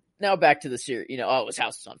 Now back to the series. Oh, his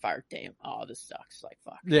house is on fire. Damn. Oh, this sucks. Like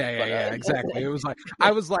fuck. Yeah, exactly. It was like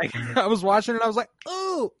I was watching it. I was like,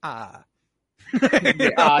 ooh,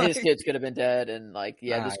 his kids could have been dead, and like,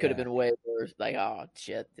 this could have been way worse. Like, oh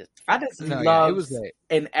shit. I just love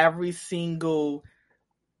in every single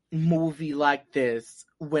movie like this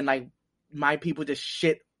when like my people just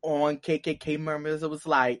shit on KKK members. It was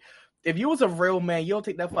like, if you was a real man, you'll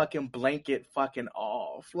take that fucking blanket fucking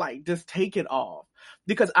off. Like, just take it off.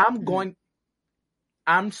 Because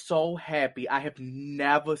I'm so happy I have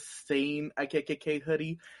never seen a KKK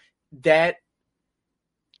hoodie that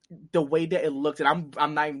the way that it looks, and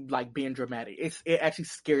I'm not even like being dramatic. It actually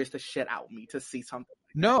scares the shit out of me to see something.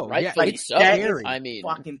 No, right? Yeah, it's scary. I mean,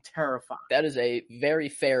 fucking terrifying. That is a very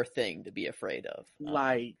fair thing to be afraid of.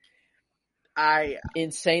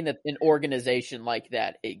 Insane that an organization like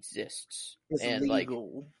that exists. It's and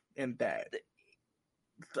legal in that.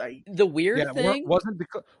 Like, the weird thing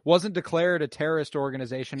wasn't declared a terrorist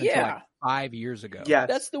organization until like 5 years ago. Yeah,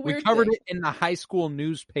 that's the weird. We covered thing. it in the high school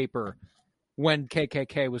newspaper when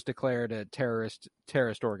KKK was declared a terrorist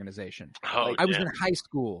organization. Oh, I was in high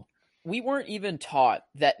school. We weren't even taught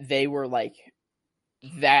that they were like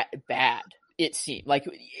that bad. It seemed like,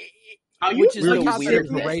 which is the weird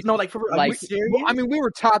thing. No, like for real. Like, serious? I mean, we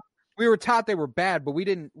were taught they were bad, but we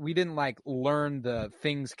didn't like learn the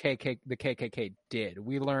things the KKK did.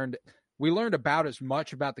 We learned about as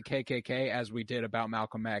much about the KKK as we did about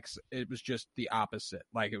Malcolm X. It was just the opposite.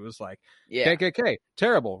 Like, it was like, KKK,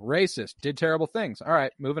 terrible, racist, did terrible things. All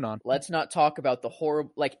right, moving on. Let's not talk about the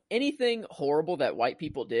horrible, like anything horrible that white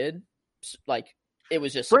people did. like it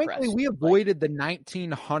was just Frankly, suppressed. we avoided the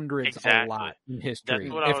 1900s a Exactly. lot in That's history.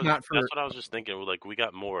 what If not for that's what I was just thinking. Like, we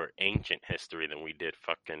got more ancient history than we did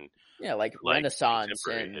fucking like Renaissance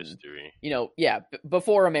contemporary and history.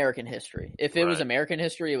 before American history. If it was Right. American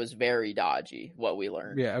history, it was very dodgy what we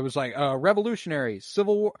learned. yeah, it was like revolutionary,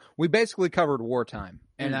 Civil War. We basically covered wartime,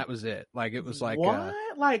 and that was it. Like it was like what?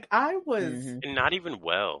 Like I was, And not even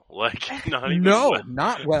well. Like, not even no, well.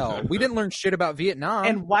 not well. We didn't learn shit about Vietnam.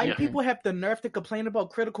 and white Yeah. people have the nerve to complain about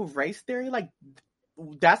critical race theory. Like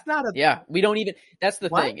that's not a Yeah, we don't even. That's the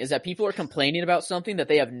What? thing, is that people are complaining about something that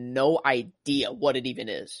they have no idea what it even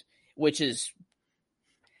is, which is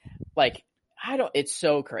like it's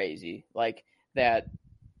so crazy, like that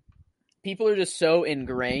people are just so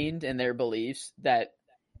ingrained in their beliefs that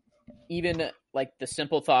even like the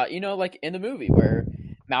simple thought, like in the movie where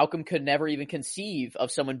Malcolm could never even conceive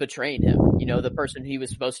of someone betraying him, the person he was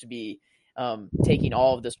supposed to be taking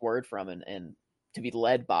all of this word from and to be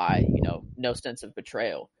led by, no sense of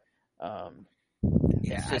betrayal.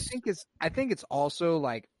 Yeah, I think it's also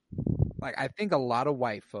like I think a lot of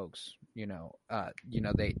white folks,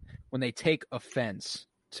 they when they take offense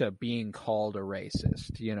to being called a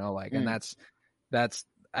racist, and that's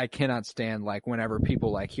I cannot stand like whenever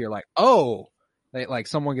people like hear like, oh, they like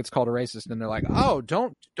someone gets called a racist and they're like, oh,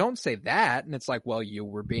 don't say that, and it's like, well, you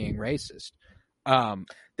were being racist.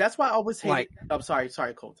 That's why I always hate. Like- I'm sorry,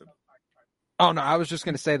 Colton. Oh no, I was just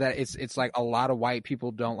gonna say that it's like a lot of white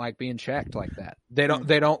people don't like being checked like that. They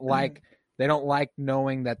don't like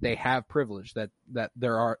knowing that they have privilege, that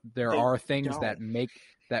there are things that make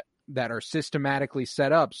that are systematically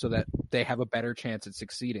set up so that they have a better chance at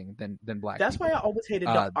succeeding than black That's people. why I always hated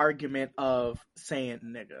the argument of saying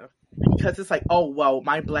nigga, because it's like, oh well,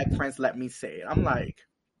 my black friends let me say it. I'm like,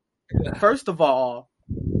 first of all,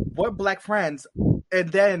 what black friends, and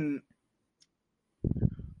then.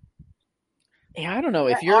 Yeah, I don't know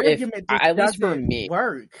if That you're argument just at least for doesn't me,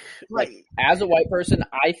 work. like as a white person,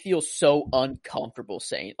 I feel so uncomfortable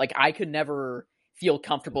saying, like, I could never feel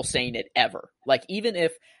comfortable saying it ever. Like, even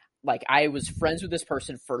if like I was friends with this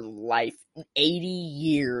person for life, 80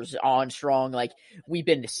 years on strong, like we've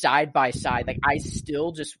been side by side, like I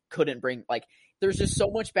still just couldn't bring, like, there's just so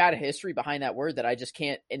much bad history behind that word that I just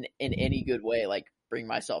can't in any good way like bring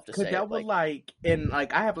myself to say Because that it. would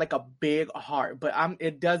I have like a big heart, but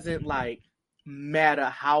it doesn't like matter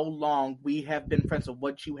how long we have been friends or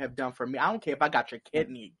what you have done for me. I don't care if I got your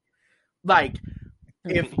kidney. Like,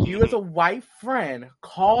 if you as a white friend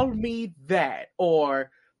call me that,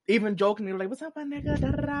 or even jokingly like, "What's up, my nigga?"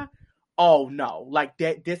 Da, da, da. Oh no, like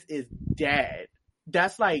that. This is dead.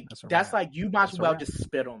 That's like you might as well just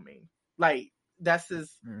spit on me. Like that's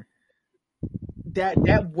just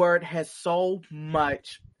that word has so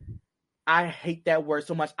much. I hate that word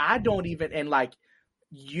so much. I don't even, and like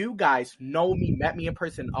you guys know me, met me in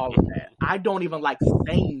person, all of that. I don't even like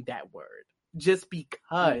saying that word just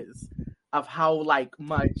because of how like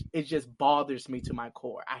much it just bothers me to my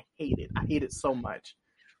core. I hate it. I hate it so much.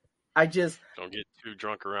 I just don't get too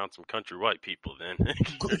drunk around some country white people. Then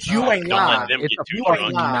you ain't don't let lying. them It's get a too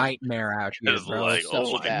fucking drunk. nightmare out here, It's bro. like, so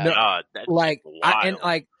oh my bad. god, that's Like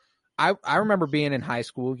wild. I remember being in high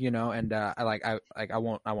school, and I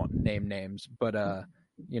won't name names, but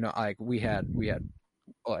like we had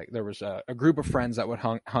like there was a group of friends that would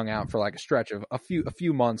hung out for like a stretch of a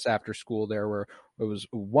few months after school. It was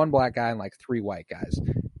one black guy and like three white guys,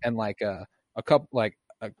 and like a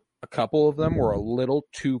couple of them were a little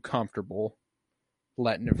too comfortable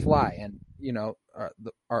letting it fly, and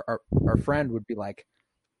our friend would be like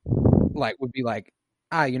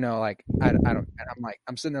I don't, and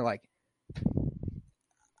I'm sitting there like,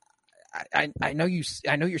 I know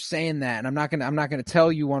you're saying that, and I'm not gonna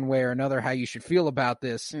tell you one way or another how you should feel about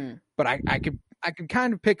this, but I could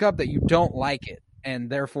kind of pick up that you don't like it, and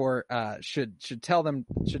therefore should tell them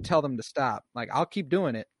to stop. Like, I'll keep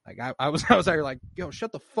doing it. Like I was out here like, yo,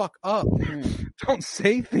 shut the fuck up. Don't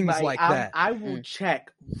say things like that. I will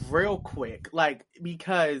check real quick, like,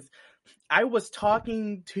 because I was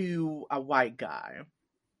talking to a white guy,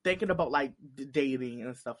 thinking about like dating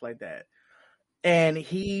and stuff like that. And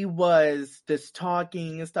he was just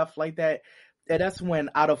talking and stuff like that. And that's when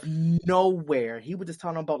out of nowhere, he was just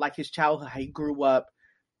talking about like his childhood, how he grew up,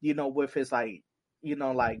 with his like,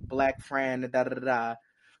 like black friend, and da da da.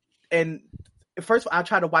 And first I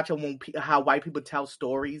try to watch it how white people tell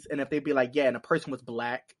stories. And if they be like, yeah, and a person was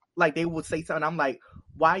black, like they would say something. I'm like,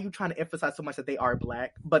 why are you trying to emphasize so much that they are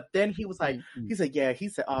black? But then he was like, he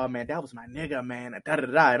said, oh man, that was my nigga, man, and da da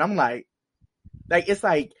da. And I'm like, it's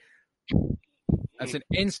like, That's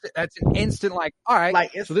an instant. Like, all right.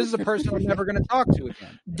 Like, so this is a person I'm never going to talk to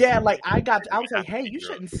again. Yeah, like I was like, hey, you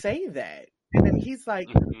shouldn't say that. And then he's like,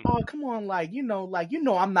 oh, come on, like I'm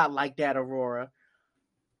not like that, Aurora.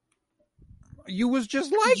 You was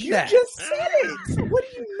just like you that. You just said it. What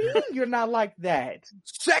do you mean you're not like that?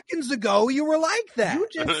 Seconds ago, you were like that. You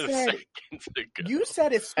just said you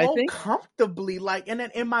said it so comfortably, like, and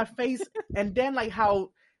then in my face, and then like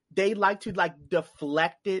how they like to like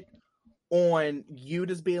deflect it on you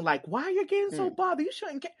just being like, why are you getting so bothered? You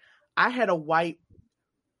shouldn't get. I had a white,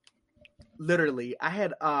 literally,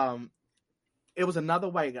 it was another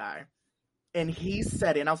white guy, and he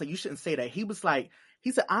said it, and I was like, you shouldn't say that.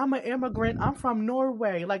 He said, I'm an immigrant. I'm from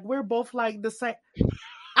Norway. Like, we're both like the same.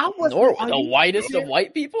 I was Norway, the whitest of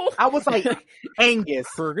white people. I was like, Angus.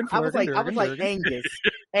 I was like,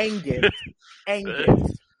 Angus.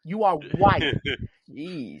 You are white.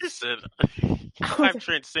 Jeez. Listen, I'm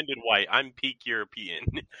transcended white. I'm peak European.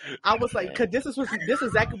 I was like, cause this is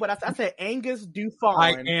exactly what I said. I said, Angus Dufon.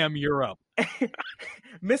 I am Europe.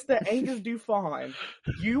 Mr. Angus Dufon,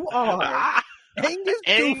 you are Angus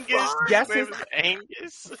Dufon. Yes,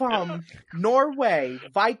 Angus from Norway,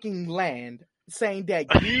 Viking land, saying that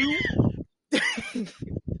you.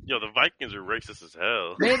 Yo, the Vikings are racist as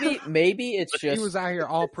hell. Maybe it's just he was out here.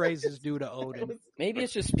 All praises due to Odin. Maybe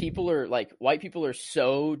it's just white people are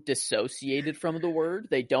so dissociated from the word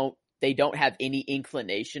they don't have any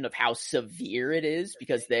inclination of how severe it is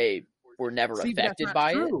because they were never affected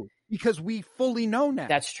by it. Because we fully know now.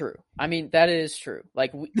 That's true. I mean, that is true.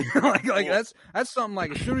 Like, that's something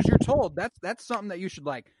like as soon as you're told, that's something that you should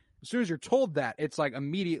like. As soon as you're told that, it's like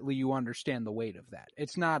immediately you understand the weight of that.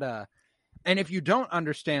 It's not and if you don't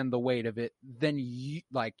understand the weight of it, then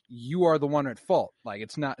you are the one at fault. Like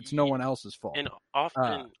it's no one else's fault. And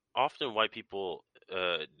often white people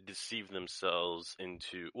deceive themselves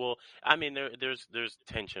into. Well, I mean, there's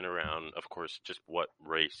tension around, of course, just what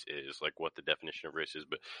race is, like what the definition of race is.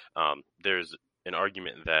 But there's an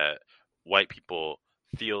argument that white people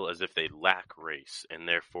feel as if they lack race, and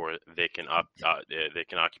therefore they can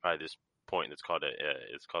occupy this point that's called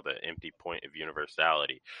an empty point of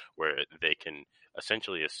universality, where they can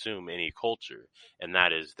essentially assume any culture, and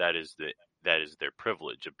that is their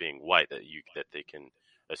privilege of being white, that they can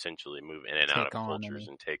essentially move in and out of cultures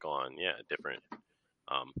and take on different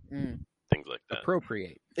things like that.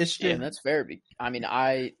 Appropriate. And that's fair. I mean,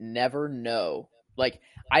 I never know. Like,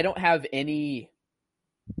 I don't have any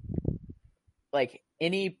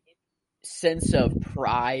sense of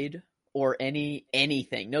pride or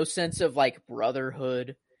anything. No sense of like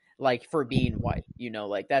brotherhood, like for being white.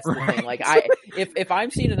 Like that's the thing. Like if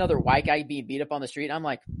I'm seeing another white guy being beat up on the street, I'm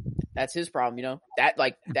like, that's his problem,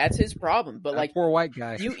 that's his problem. But like poor white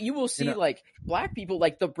guy, you will see like black people,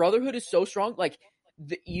 like the brotherhood is so strong. Like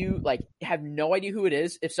you like have no idea who it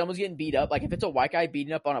is. If someone's getting beat up, like if it's a white guy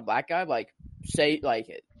beating up on a black guy, like say like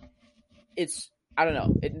it's, I don't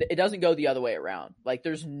know. It doesn't go the other way around. Like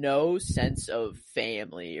there's no sense of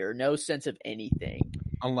family or no sense of anything.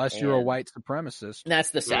 Unless you're a white supremacist. And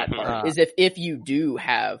that's the sad part, is if you do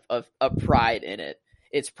have a pride in it,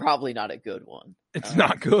 it's probably not a good one. It's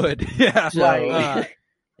not good. Yeah. So,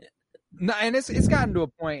 no, and it's gotten to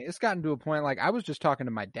a point. Like I was just talking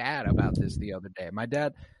to my dad about this the other day. My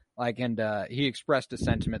dad, he expressed a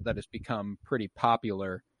sentiment that has become pretty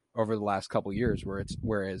popular over the last couple of years,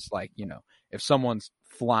 whereas like, if someone's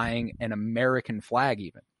flying an American flag,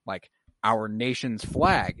 even like our nation's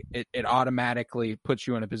flag, it automatically puts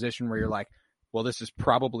you in a position where you're like, well, this is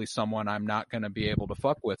probably someone I'm not going to be able to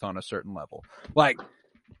fuck with on a certain level.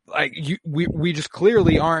 We just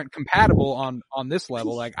clearly aren't compatible on this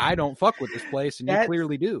level. Like I don't fuck with this place, and you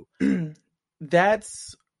clearly do.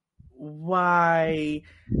 That's why,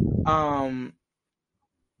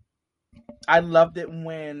 I loved it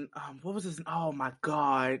when what was his? Oh my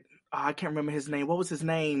god, I can't remember his name. What was his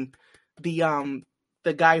name?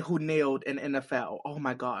 The guy who nailed an NFL. Oh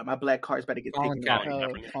my god, my black card's better get taken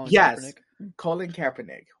off. Yes, Colin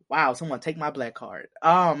Kaepernick. Wow, someone take my black card.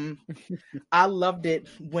 I loved it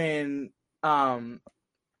when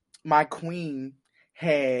my queen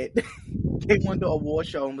came on the award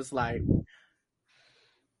show and was like,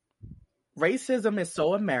 racism is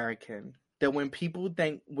so American that when people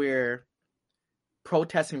think we're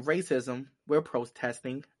protesting racism, we're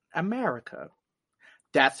protesting America.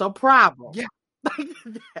 That's a problem. Yeah.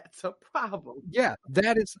 That's a problem. Yeah,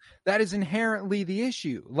 that is inherently the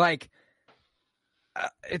issue. Like,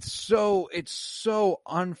 it's so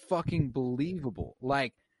unfucking believable.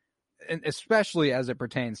 Like, and especially as it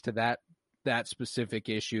pertains to that specific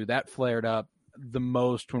issue that flared up the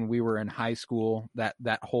most when we were in high school.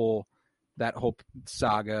 That whole that whole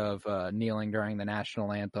saga of kneeling during the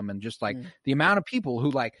national anthem, and just like the amount of people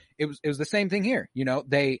who like it was the same thing here. You know,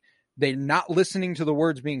 they're not listening to the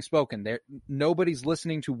words being spoken. Nobody's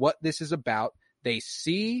listening to what this is about. They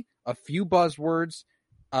see a few buzzwords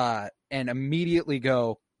and immediately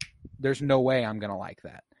go, there's no way I'm going to like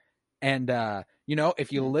that. And, you know,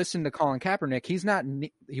 if you listen to Colin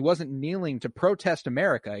Kaepernick, he wasn't kneeling to protest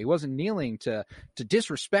America. He wasn't kneeling to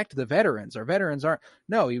disrespect the veterans. Our veterans aren't.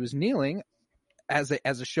 No, he was kneeling as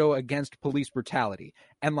a show against police brutality.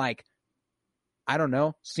 And like, I don't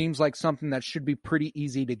know, seems like something that should be pretty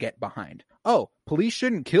easy to get behind. Oh, police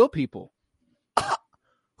shouldn't kill people.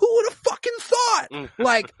 Who would have fucking thought?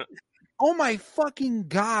 Like, oh my fucking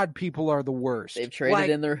God, people are the worst. They've traded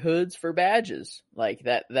in their hoods for badges. Like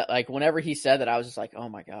that like whenever he said that, I was just like, oh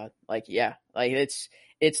my God. Like, yeah, like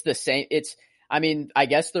it's the same. I mean, I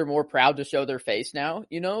guess they're more proud to show their face now,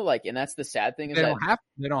 you know, like, and that's the sad thing is they don't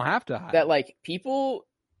have to hide. That like people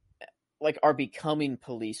like are becoming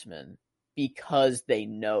policemen because they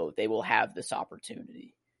know they will have this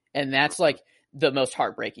opportunity. And that's like the most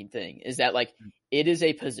heartbreaking thing is that like it is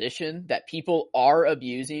a position that people are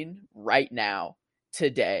abusing right now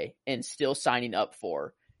today and still signing up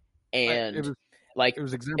for. And it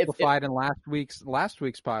was exemplified in last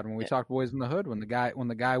week's pod when we talked Boys in the Hood, when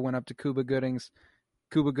the guy went up to Cuba Gooding's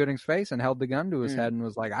face and held the gun to his head and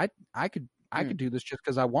was like, I could do this just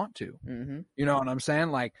because I want to. You know what I'm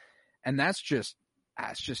saying? Like, and that's just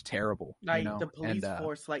terrible. Like, you know? The police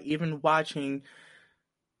force, like even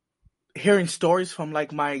hearing stories from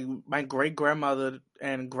like my great grandmother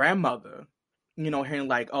and grandmother, you know, hearing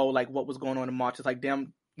like, oh, like what was going on in marches, like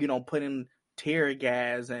them, you know, putting tear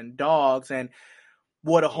gas and dogs, and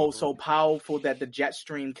what a whole so powerful that the jet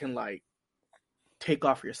stream can like take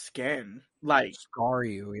off your skin, like scar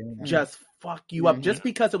you, just fuck you up, just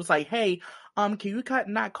because it was like, hey, can you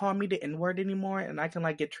not call me the N-word anymore, and I can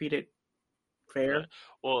like get treated fair. Yeah.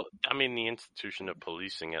 Well, I mean, the institution of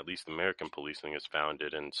policing, at least American policing, is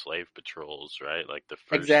founded in slave patrols, right? Like the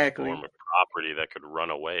first form of property that could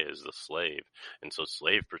run away is the slave, and so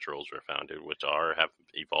slave patrols were founded, which have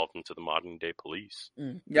evolved into the modern day police.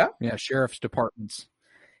 Yeah, sheriff's departments.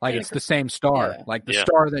 Like it's the same star, like the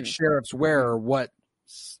star that sheriffs wear, or what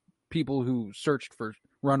people who searched for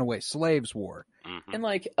runaway slaves wore. And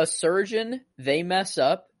like a surgeon, they mess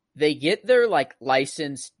up, they get their like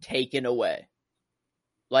license taken away.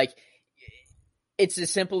 Like, it's as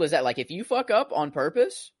simple as that. Like, if you fuck up on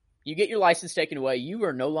purpose, you get your license taken away, you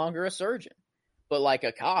are no longer a surgeon. But like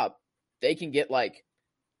a cop, they can get like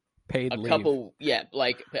paid leave. Couple,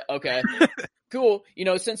 like, okay, cool. You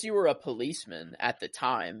know, since you were a policeman at the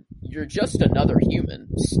time, you're just another human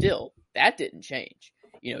still. That didn't change.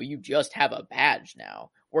 You know, you just have a badge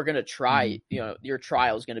now. We're going to try, you know, your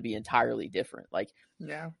trial is going to be entirely different. Like,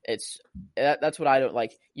 that's what I don't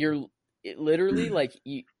like. Literally, like,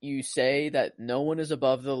 you say that no one is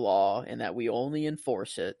above the law and that we only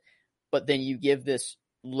enforce it, but then you give this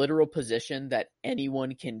literal position that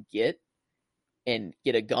anyone can get and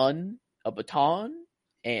get a gun, a baton,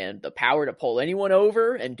 and the power to pull anyone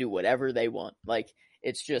over and do whatever they want. Like,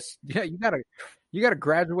 it's just... Yeah, you gotta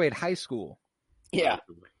graduate high school. Yeah.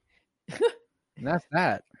 And that's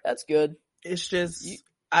that. That's good. It's just...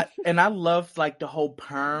 I love, like, the whole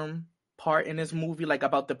perm part in this movie, like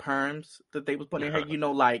about the perms that they was putting in here, you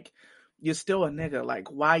know, like, you're still a nigga,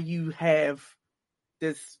 like, why you have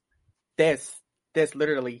this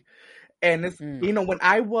literally, and it's, you know, when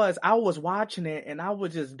I was watching it, and I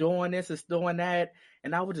was just doing this and doing that,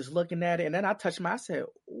 and I was just looking at it, and then I touched I said,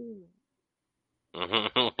 ooh.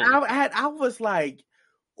 I was like,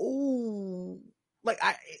 ooh, like,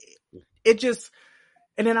 it just,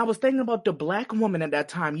 and then I was thinking about the black woman at that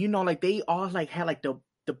time, you know, like, they all, like, had, like, the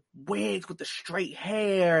wigs with the straight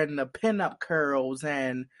hair and the pinup curls,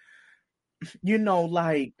 and you know,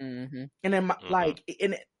 like, and then like,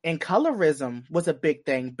 and colorism was a big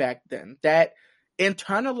thing back then. That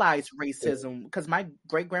internalized racism, because my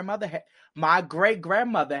great grandmother has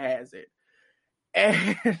it,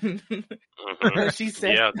 and she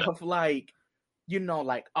said stuff like, you know,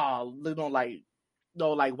 like, oh, you know, like,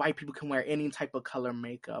 no, like white people can wear any type of color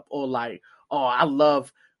makeup, or like, oh, I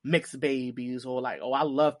love mixed babies, or like, oh, I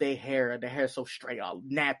love their hair's so straight, oh,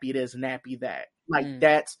 nappy this, nappy that. Like,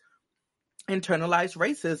 that's internalized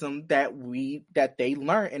racism that they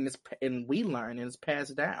learn and we learn, and it's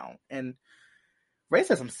passed down. And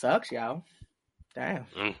racism sucks, y'all. Damn.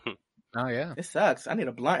 Oh yeah, it sucks. I need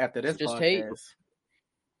a blunt after this. Just podcast. hate.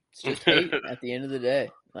 It's just hate at the end of the day.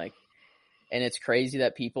 Like, and it's crazy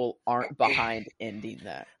that people aren't behind ending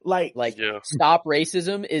that. Like, stop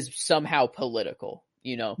racism is somehow political.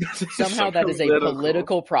 You know, somehow that is a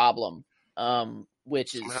political problem.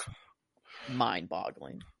 which is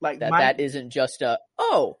mind-boggling. Like That isn't just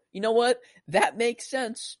you know what? That makes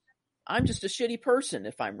sense. I'm just a shitty person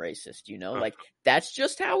if I'm racist, like that's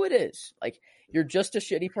just how it is. Like you're just a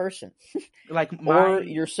shitty person. Or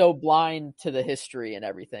you're so blind to the history and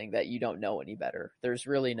everything that you don't know any better. There's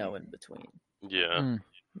really no in between. Yeah.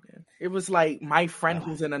 It was like my friend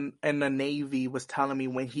who's in the Navy was telling me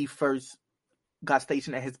when he first got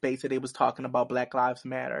stationed at his base that they was talking about Black Lives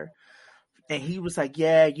Matter. And he was like,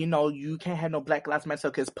 yeah, you can't have no Black Lives Matter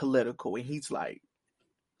because it's political. And he's like,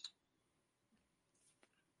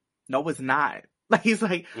 no, it's not. Like, he's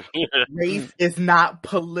like, race is not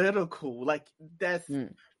political. Like, that's...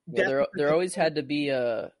 Yeah, there always had to be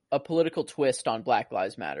a political twist on Black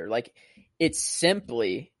Lives Matter. Like, it's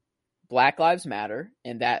simply Black Lives Matter,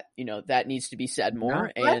 and that that needs to be said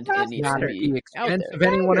more, and it needs to be out there. Of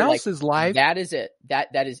anyone else's life. That is it.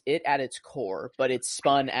 That is it at its core. But it's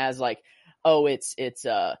spun as like, oh, it's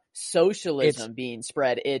socialism being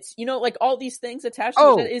spread. It's like all these things attached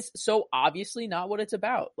to it is so obviously not what it's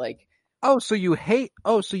about. Like, so you hate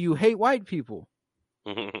white people.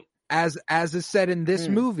 As is said in this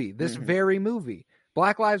movie, this very movie,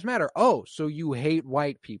 Black Lives Matter. Oh, so you hate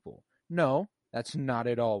white people? No, that's not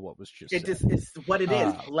at all what was just said. It's what it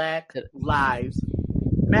is. Black Lives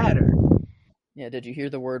Matter. Yeah, did you hear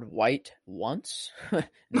the word white once?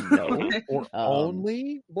 No. Or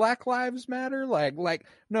only Black Lives Matter? Like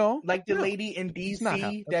no. Like the lady in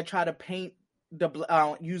DC that tried to paint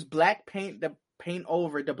use black paint to paint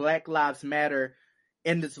over the Black Lives Matter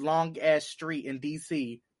in this long ass street in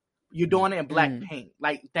DC. You're doing it in black paint.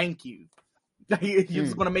 Like, thank you. You're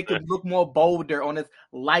just going to make it look more bolder on this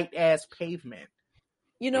light ass pavement.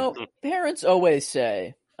 Parents always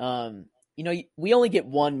say, we only get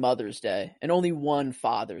one Mother's Day and only one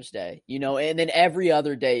Father's Day, and then every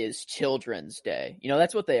other day is Children's Day.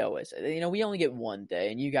 That's what they always say. We only get one day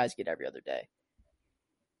and you guys get every other day.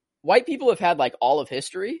 White people have had like all of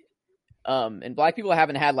history, and black people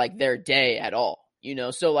haven't had like their day at all.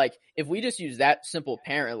 So like if we just use that simple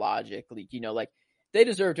parent logic, like they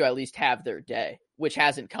deserve to at least have their day, which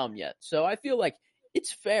hasn't come yet. So I feel like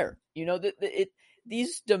it's fair.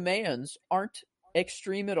 These demands aren't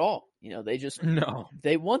extreme at all. They just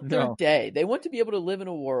they want their day. They want to be able to live in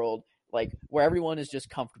a world like where everyone is just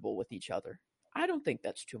comfortable with each other. I don't think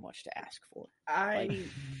that's too much to ask for. I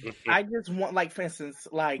just want, like, for instance,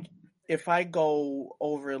 like if I go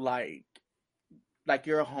over like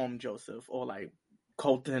your home, Joseph, or like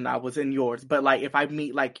Colton, I was in yours, but like if I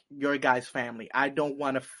meet like your guys' family, I don't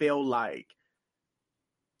want to feel like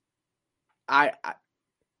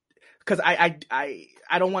because I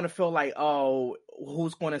don't want to feel like, oh,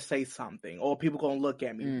 who's going to say something or people going to look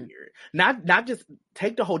at me weird. Not just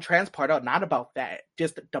take the whole trans part out, not about that,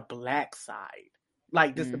 just the black side,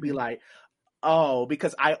 like just to be like, oh,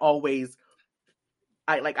 because I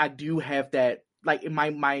do have that. Like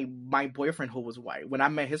my boyfriend who was white, when I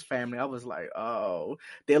met his family, I was like, oh,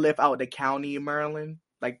 they live out in the county in Maryland,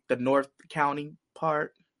 like the North County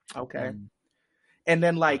part. Okay. And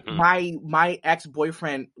then like my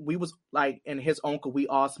ex-boyfriend, we was like, and his uncle, we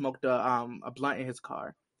all smoked a blunt in his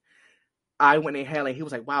car. I went in here and he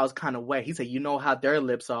was like, wow, it's kind of wet. He said, you know how their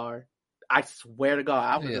lips are. I swear to God,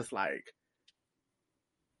 I was just like,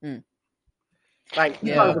 like,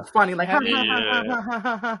 he thought it was funny, like,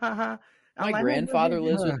 My grandfather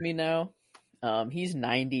lives with me now. He's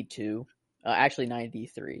 92, actually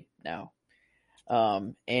 93 now.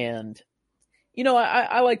 And,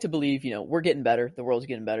 I like to believe, we're getting better. The world's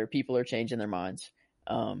getting better. People are changing their minds.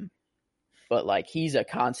 But like, he's a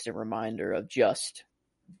constant reminder of just,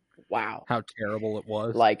 wow. How terrible it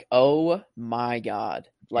was. Like, oh my God.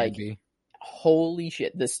 Like, holy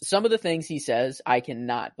shit. Some of the things he says, I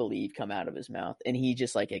cannot believe come out of his mouth. And he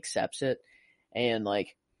just like accepts it. And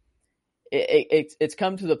like, it's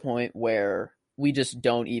come to the point where we just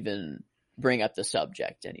don't even bring up the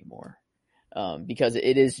subject anymore, because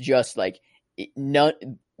it is just like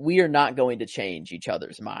we are not going to change each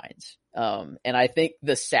other's minds. And I think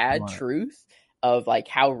the sad truth of like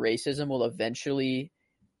how racism will eventually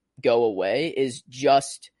go away is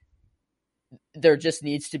just there just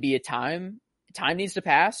needs to be a time needs to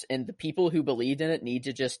pass, and the people who believed in it need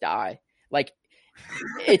to just die. Like,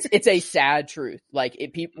 it's a sad truth. Like,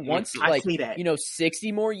 once like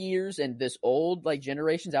 60 more years and this old like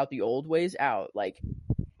generation's out, the old ways out. Like,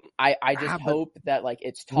 I just hope that like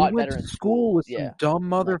it's taught better in school with some dumb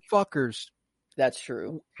motherfuckers. That's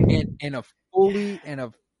true. And a fully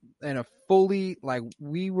like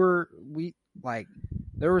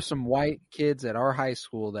there were some white kids at our high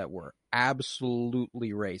school that were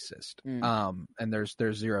absolutely racist. And there's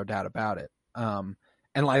zero doubt about it.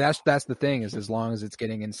 And like that's the thing is, as long as it's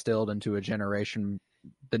getting instilled into a generation,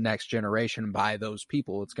 the next generation by those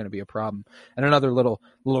people, it's going to be a problem. And another little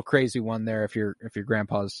crazy one there. If your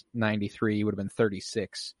grandpa's 93, he would have been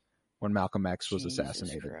 36 when Malcolm X was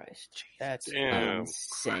assassinated. Christ. That's Damn.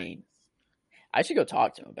 insane. I should go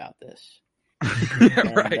talk to him about this. Yeah,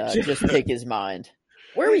 And, right. just pick his mind.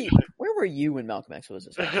 Where were you when Malcolm X was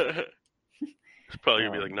assassinated? It's probably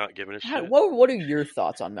gonna be like not giving a shit. What are your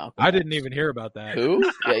thoughts on Malcolm I X? didn't even hear about that. Who?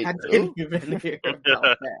 I Wait, didn't who? even hear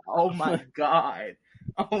about that. Oh my god.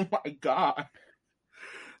 Oh my god.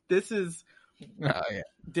 This is Oh, yeah.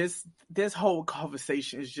 this whole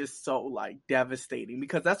conversation is just so like devastating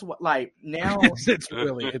because that's what like now it's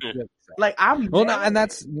really sad. like I'm Well, no, mad. and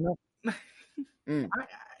that's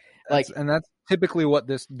that's typically what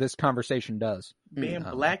this conversation does. being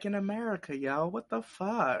black in America, yo. What the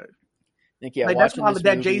fuck? Think, yeah, Like that's watching why this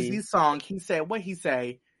that movie- Jay-Z song, he said what he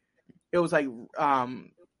say. It was like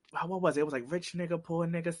what was it? It was like rich nigga, poor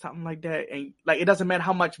nigga, something like that. And like it doesn't matter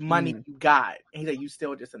how much money you got. And he said you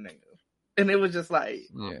still just a nigga. And it was just like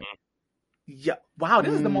yeah. Wow,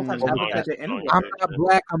 this is the most I've ever said that anyway. I'm not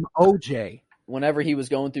black, I'm OJ. Whenever he was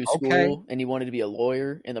going through school Okay. and he wanted to be a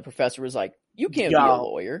lawyer, and the professor was like, "You can't be Yo. a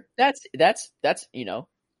lawyer. That's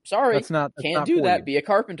sorry, That's not can't do that. You. Be a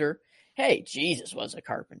carpenter." Hey, Jesus was a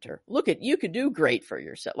carpenter. Look at you could do great for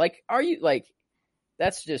yourself. Like, are you like?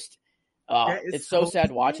 That's just. That is It's so so sad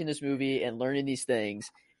sad. watching this movie and learning these things,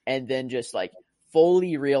 and then just like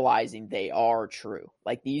fully realizing they are true.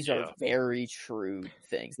 Like these are very true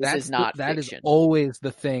things. This is not that fiction. is always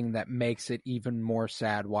the thing that makes it even more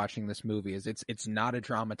sad watching this movie is it's not a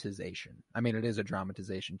dramatization. I mean, it is a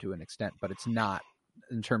dramatization to an extent, but it's not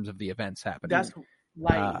in terms of the events happening. That's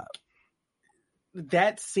like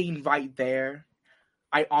that scene right there.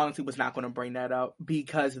 I honestly was not going to bring that up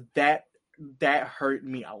because that hurt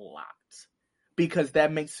me a lot. Because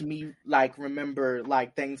that makes me like remember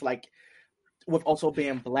like things like with also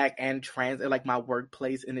being black and trans at like my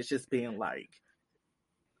workplace, and it's just being like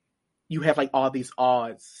you have like all these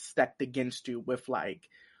odds stacked against you with like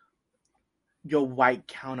your white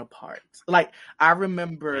counterparts. Like I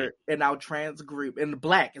remember in our trans group, and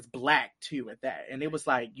black is black too at that, and it was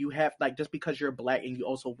like you have like just because you're black and you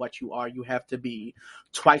also what you are, you have to be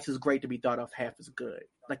twice as great to be thought of half as good.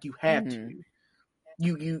 Like you have to.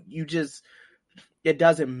 You just it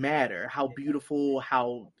doesn't matter how beautiful,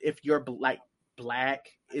 how if you're like black,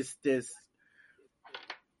 it's this.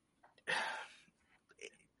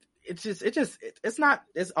 It's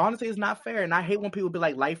not fair, and I hate when people be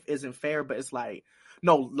like life isn't fair, but it's like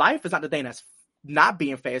no, life is not the thing that's not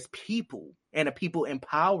being fair. It's people and the people in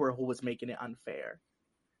power who is making it unfair,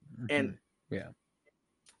 and bam.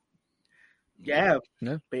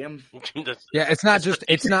 it's not just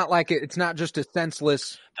it's not just a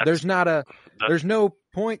senseless. There's no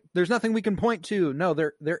point. There's nothing we can point to. No,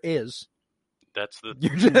 there is. That's the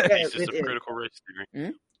Yes, basis of critical race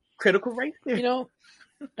theory. Critical race theory. You know,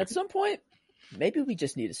 at some point, maybe we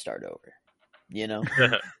just need to start over. You know,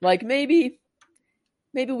 like maybe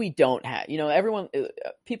we don't have. You know, everyone,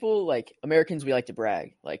 people like Americans, we like to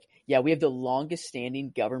brag. Like, yeah, we have the longest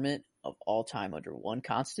standing government of all time under one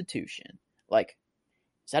constitution. Like,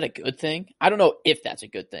 is that a good thing? I don't know if that's a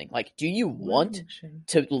good thing. Like, do you want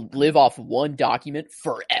to live off one document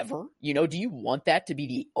forever? You know, do you want that to be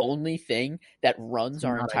the only thing that runs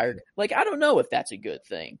our entire... Like, I don't know if that's a good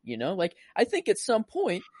thing, you know? Like, I think at some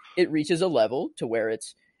point it reaches a level to where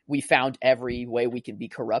we found every way we can be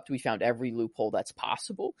corrupt. We found every loophole that's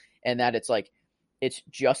possible. And that it's like, it's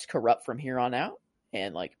just corrupt from here on out.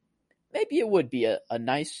 And like, maybe it would be a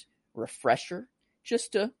nice refresher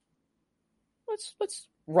just to... Let's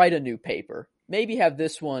write a new paper. Maybe have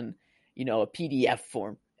this one, you know, a PDF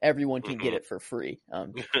form. Everyone can get it for free.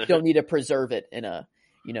 Don't need to preserve it in a,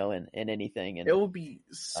 you know, in anything. And it would be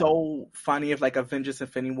so funny if like Avengers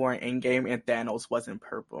Infinity War and Endgame and Thanos wasn't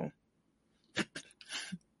purple.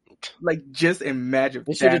 Like, just imagine.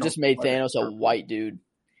 They should have just made Thanos a white dude.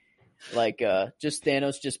 Like, just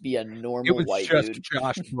Thanos just be a normal white dude. It was just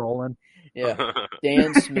Josh Brolin. Yeah.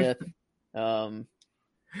 Dan Smith.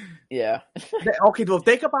 Yeah. Okay, well,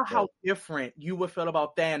 think about how different you would feel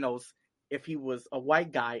about Thanos if he was a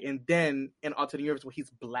white guy, and then in alternate universe where he's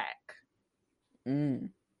black.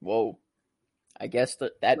 Whoa. I guess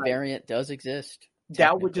that variant does exist.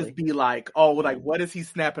 That would just be like, oh, like, what is he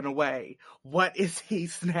snapping away? What is he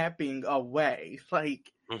snapping away? Like,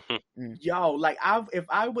 yo, like, if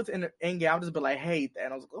I was in the Endgame, I would just be like, hey,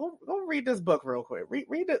 Thanos, go read this book real quick.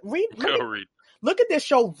 Look at this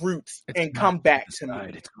show Roots and come back to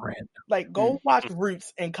me. It's grand. Like, go watch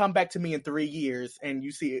Roots and come back to me in 3 years, and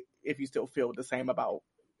you see if you still feel the same about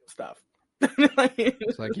stuff.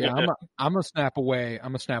 It's like, yeah, I'm gonna snap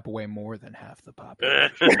away more than half the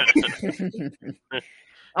population.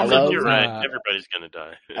 I It's like, love you're right. Everybody's gonna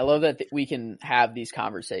die. I love that we can have these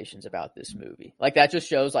conversations about this movie. Like that just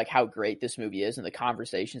shows like how great this movie is and the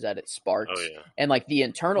conversations that it sparks, Oh, yeah. and like the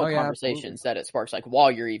internal conversations that it sparks, like while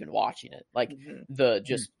you're even watching it. Like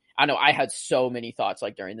I know I had so many thoughts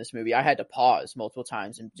like during this movie. I had to pause multiple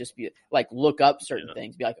times and just be like, look up certain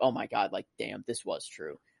things, be like, oh my God, like damn, this was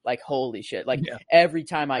true. Like holy shit! Like every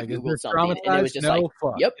time I Googled something, and it was just like,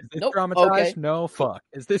 fuck. "Yep, is this nope, traumatized? okay." No fuck.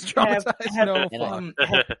 Is this traumatized? No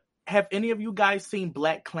fuck. Have any of you guys seen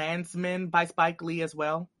Black Klansman by Spike Lee as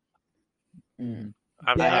well? I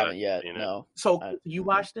haven't yet. No. So you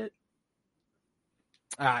watched it?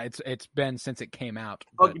 It's been since it came out.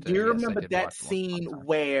 But, do you remember that scene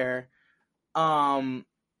where,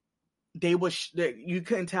 they was you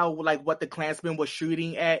couldn't tell like what the Klansman was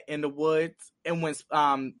shooting at in the woods, and when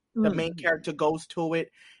the main character goes to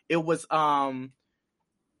it, it was the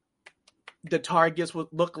targets would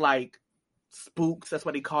look like spooks. That's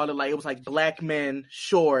what he called it. Like it was like black men,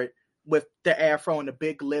 short with the afro and the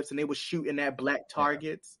big lips, and they were shooting at black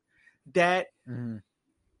targets. That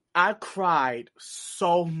I cried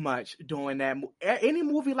so much during that. Any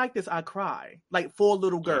movie like this, I cry. Like Four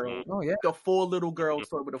Little Girls. Oh yeah, the Four Little Girls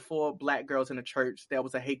story with the 4 black girls in a church that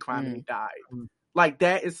was a hate crime and he died. Like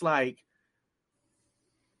that is like.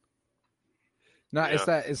 No,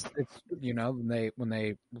 it's you know when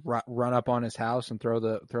they run up on his house and throw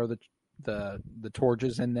the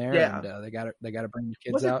torches in there, and they got to bring the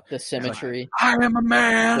kids out. The symmetry. Like, I am a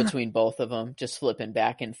man between both of them, just flipping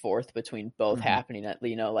back and forth between both happening. At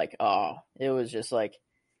like, oh, it was just like,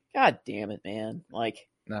 God damn it, man! Like,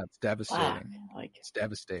 no, it's devastating. Like it's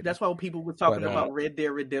devastating. That's why people were talking about Red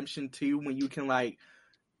Dead Redemption 2 when you can like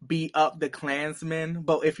beat up the Klansmen,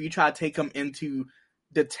 but if you try to take them into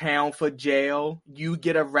the town for jail, you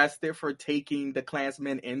get arrested for taking the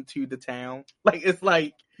Klansmen into the town. Like it's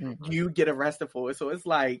like you get arrested for it. So it's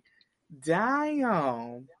like,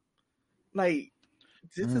 damn, like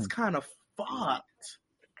this is kind of fucked.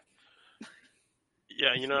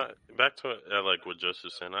 Yeah, back to like what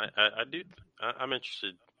Joseph's saying. I'm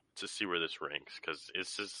interested to see where this ranks because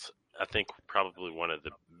it's just I think probably one of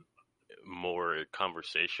the more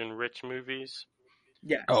conversation-rich movies.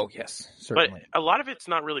 Yeah. Oh, yes, certainly. But a lot of it's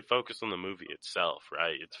not really focused on the movie itself,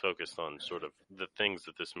 right? It's focused on sort of the things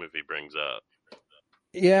that this movie brings up.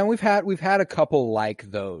 Yeah, and we've had a couple like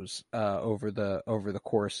those over the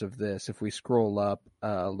course of this. If we scroll up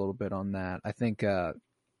a little bit on that, I think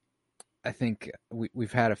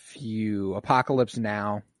we've had a few. Apocalypse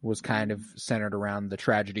Now was kind of centered around the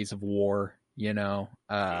tragedies of war, and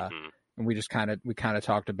we just kind of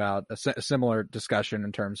talked about a similar discussion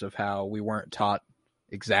in terms of how we weren't taught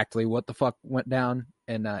exactly what the fuck went down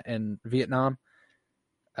in Vietnam,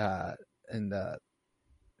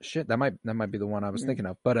 shit, that might be the one I was thinking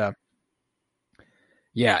of, but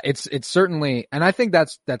yeah, it's certainly, and I think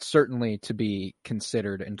that's certainly to be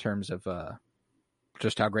considered in terms of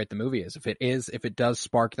just how great the movie is. If it does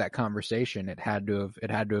spark that conversation, it had to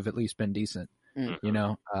have at least been decent,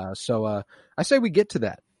 So I say we get to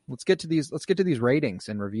that. Let's get to these ratings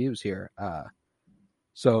and reviews here.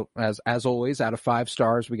 So as always, out of 5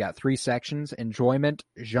 stars, we got 3 sections: enjoyment,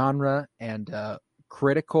 genre, and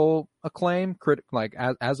critical acclaim.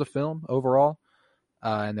 As a film overall,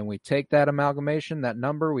 and then we take that amalgamation, that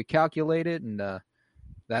number, we calculate it, and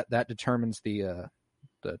that determines the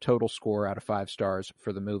total score out of 5 stars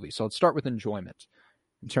for the movie. So let's start with enjoyment.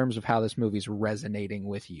 In terms of how this movie's resonating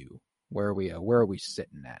with you, where are we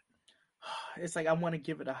sitting at? It's like I want to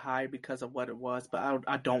give it a high because of what it was, but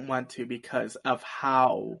I don't want to because of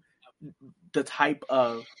how the type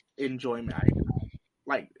of enjoyment I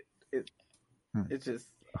like. It's just.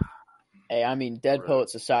 Hey, I mean, Dead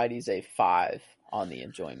Poet Society is a 5 on the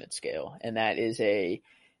enjoyment scale, and that is a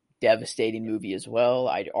devastating movie as well.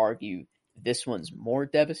 I'd argue this one's more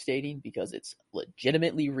devastating because it's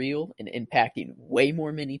legitimately real and impacting way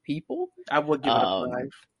more many people. I would give it a 5.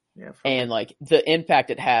 Yeah, and like the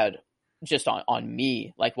impact it had just on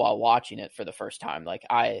me, like while watching it for the first time, like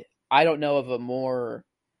I don't know of a more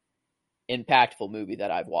impactful movie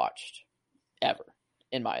that I've watched ever,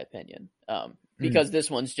 in my opinion. Because this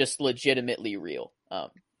one's just legitimately real.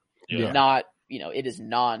 Not, it is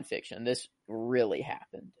nonfiction. This really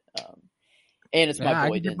happened. And it's my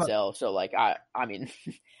boy Denzel. So like, I mean,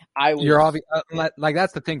 I was. You're obvious, like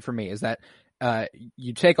that's the thing for me is that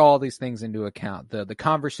you take all these things into account. The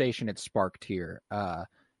conversation it sparked here,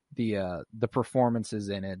 the performances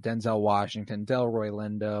in it, Denzel Washington, Delroy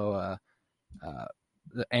Lindo,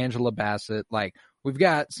 Angela Bassett, like we've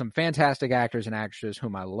got some fantastic actors and actresses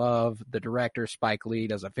whom I love. The director Spike Lee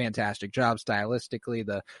does a fantastic job stylistically.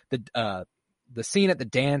 The scene at the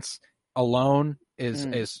dance alone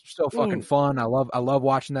is so fucking fun. I love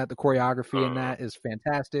watching that. The choreography in that is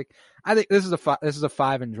fantastic. I think this is a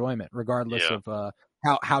 5 enjoyment, regardless of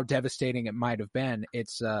how devastating it might have been.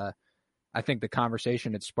 It's I think the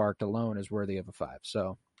conversation it sparked alone is worthy of a 5.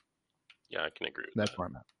 So yeah, I can agree with that's that. where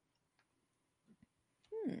I'm at.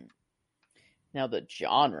 Now the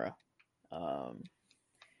genre, how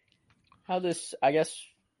this, I guess.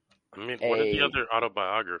 I mean, what are the other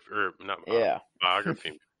autobiography or not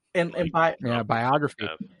biography? Biography.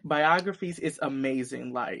 Biographies is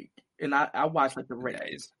amazing. Like, and I watched like the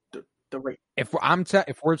If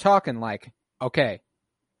we're talking like, okay,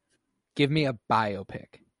 give me a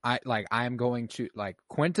biopic. I'm going to like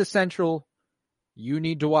quintessential. You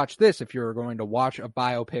need to watch this if you're going to watch a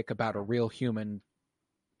biopic about a real human,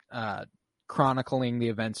 chronicling the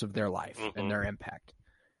events of their life and their impact.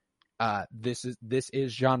 This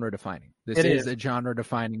is genre defining. This is a genre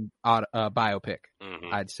defining biopic.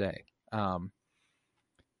 I'd say. I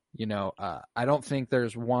don't think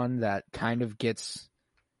there's one that kind of gets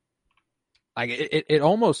like it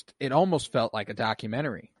almost felt like a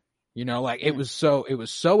documentary. It was so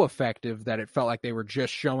effective that it felt like they were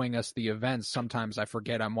just showing us the events. Sometimes I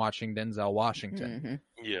forget I'm watching Denzel Washington.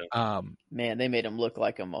 Yeah. Man, they made him look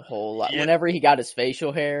like him a whole lot. Yeah. Whenever he got his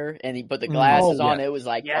facial hair and he put the glasses on, it was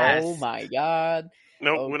like, oh my God.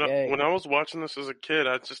 No, okay. when I was watching this as a kid,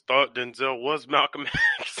 I just thought Denzel was Malcolm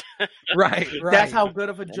X. Right. That's how good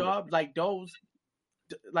of a job. Like those,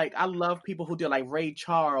 like I love people who do like Ray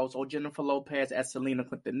Charles or Jennifer Lopez as Selena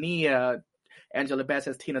Quintanilla, Angela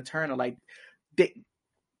Bassett as Tina Turner. But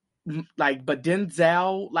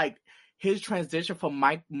Denzel, like his transition from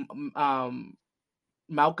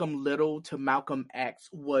Malcolm Little to Malcolm X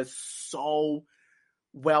was so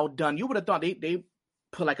well done. You would have thought they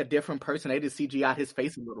put like a different person. They just CGI'd his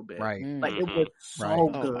face a little bit. Right. Like it was so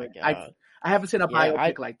good. I haven't seen a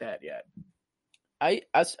biopic like that yet.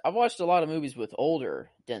 I've watched a lot of movies with older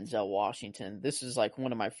Denzel Washington. This is like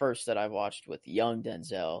one of my first that I've watched with young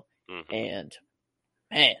Denzel. And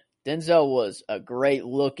man, Denzel was a great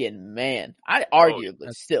looking man. I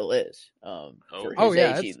arguably still is. For his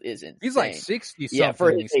age, he is insane. He's like 60 something. Yeah,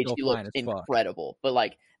 for his age, he looks incredible. But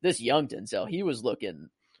like this young Denzel, he was looking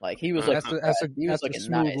like he was looking. He was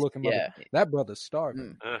looking nice. That brother's starved.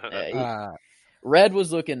 Red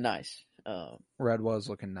was looking nice. Red was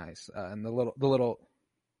looking nice, and the little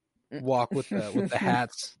walk with the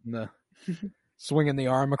hats and the swinging the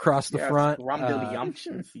arm across the front.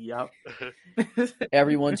 Yep.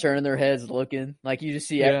 Everyone turning their heads, looking like you just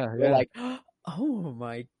see. Everyone like, oh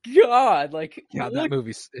my God! Like, that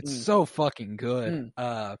movie's so fucking good.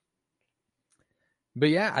 But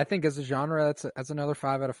yeah, I think as a genre, that's another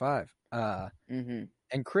 5 out of 5. And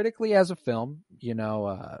critically, as a film,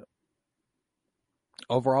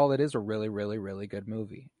 overall, it is a really, really, really good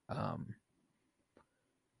movie.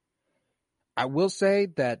 I will say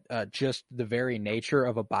that just the very nature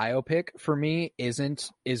of a biopic for me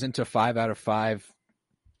isn't a 5 out of 5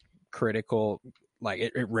 critical. Like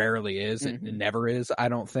it rarely is. It never is. I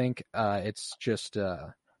don't think. It's just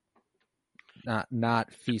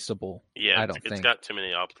not feasible. Yeah, I don't think it's got too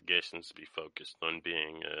many obligations to be focused on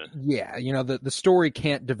being. Yeah, the story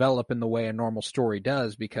can't develop in the way a normal story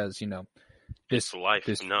does because this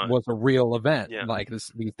was a real event. Yeah. Like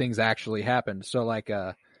these things actually happened. So like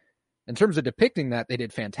in terms of depicting that, they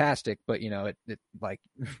did fantastic. But it like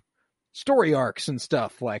story arcs and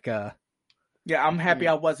stuff like Yeah, I'm happy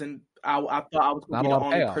I wasn't. I thought I was going to be the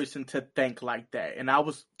only person to think like that, and I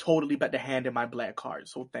was totally about to hand in my black card.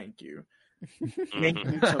 So thank you.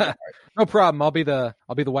 No problem. I'll be the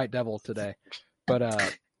White Devil today.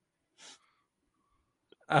 But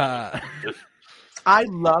I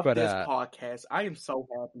love this podcast. I am so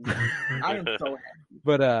happy.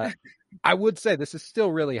 But I would say this is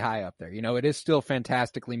still really high up there. It is still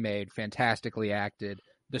fantastically made, fantastically acted.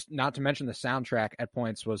 This, not to mention the soundtrack at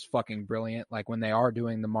points was fucking brilliant. Like when they are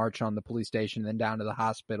doing the march on the police station, then down to the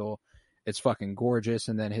hospital, it's fucking gorgeous.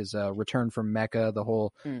 And then his return from Mecca, the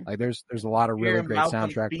whole like there's a lot of really great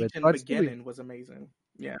soundtrack. But beginning was amazing.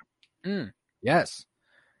 Yeah. Yes.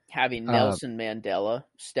 Having Nelson Mandela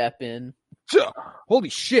step in. Holy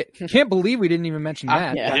shit! Can't believe we didn't even mention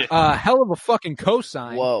that. Hell of a fucking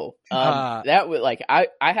cosign. Whoa. That was like I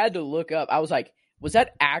had to look up. I was like, was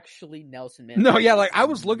that actually Nelson Mandela? No, yeah, like I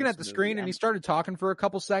was looking at the screen and he started talking for a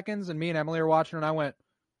couple seconds, and me and Emily are watching, and I went,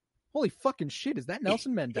 "Holy fucking shit! Is that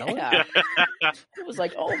Nelson Mandela?" Yeah. It was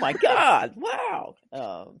like, oh my God, wow.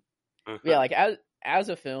 Yeah, like as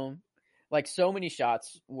a film, like so many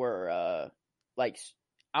shots were like,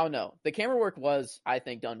 I don't know. The camera work was, I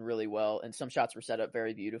think, done really well, and some shots were set up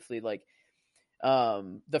very beautifully. Like,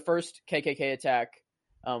 the first KKK attack,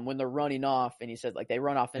 when they're running off, and he said, like, they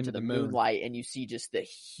run off into the moonlight, and you see just the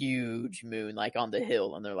huge moon, like, on the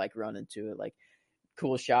hill, and they're, like, running to it, like,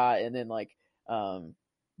 cool shot. And then, like,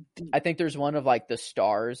 I think there's one of, like, the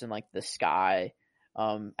stars and, like, the sky,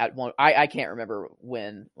 at one, I can't remember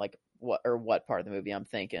when, like, what part of the movie I'm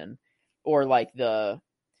thinking, or, like, the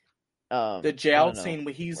jail scene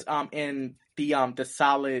where he's in the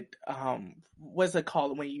solid what's it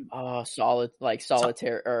called when you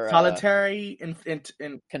solitary or solitary in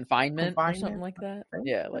confinement or something like that.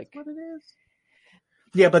 Yeah, that's like what it is.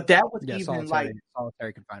 Yeah, but that was even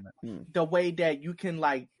solitary confinement. The way that you can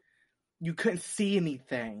like you couldn't see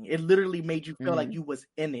anything. It literally made you feel like you was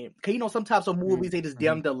in it. Cause sometimes some movies they just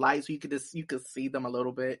dim the light so you could see them a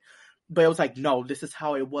little bit. But it was like, no, this is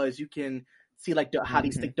how it was. You can see like how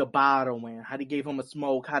they stick the bottle in, how they gave him a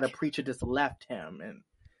smoke, how the preacher just left him, and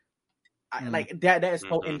like that is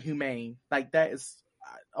so inhumane. Like that is,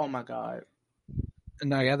 oh my god.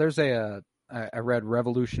 No, yeah, there's I read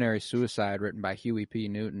Revolutionary Suicide, written by Huey P.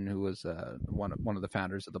 Newton, who was one of the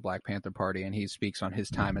founders of the Black Panther Party, and he speaks on his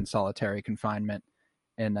time in solitary confinement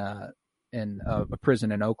in a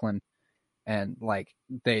prison in Oakland, and like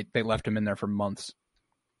they left him in there for months.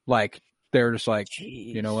 Like they're just like,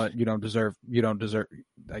 jeez, you know what, you don't deserve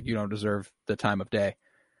the time of day,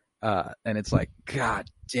 and it's like, god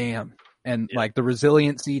damn, and like the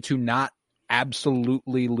resiliency to not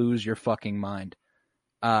absolutely lose your fucking mind.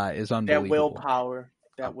 Is unbelievable. That willpower,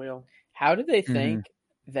 will. How do they think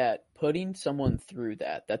that putting someone through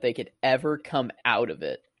that they could ever come out of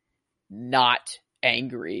it not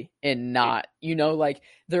angry and not, like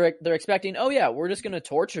they're expecting, oh yeah, we're just going to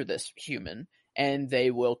torture this human and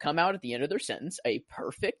they will come out at the end of their sentence a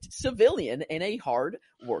perfect civilian and a hard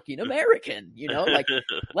working American, like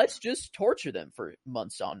let's just torture them for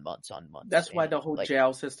months on months on months. That's why the whole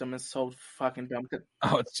jail system is so fucking dumb.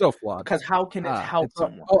 Oh, it's so flawed. Because how can it help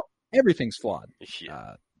someone? Everything's flawed.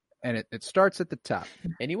 And it starts at the top.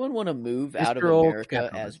 Anyone want to move out of America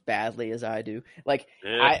as badly as I do? Like,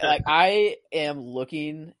 I am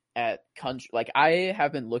looking at I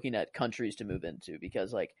have been looking at countries to move into,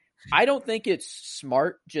 because like I don't think it's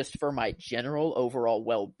smart just for my general overall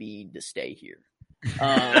well-being to stay here.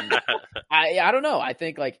 I don't know. I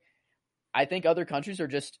think other countries are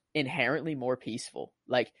just inherently more peaceful.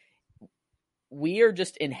 Like, we are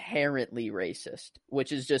just inherently racist,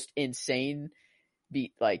 which is just insane.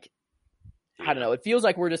 I don't know. It feels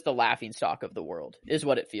like we're just the laughing stock of the world, is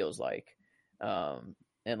what it feels like. And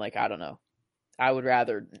like, I don't know. I would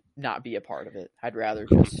rather not be a part of it. I'd rather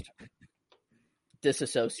just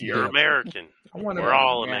disassociate. You're American. We're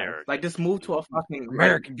all American. Like, just move to a fucking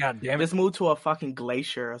American. Goddamn it! Just move to a fucking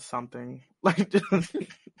glacier or something. Like, just...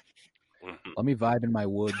 let me vibe in my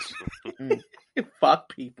woods. Fuck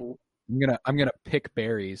people. I'm gonna pick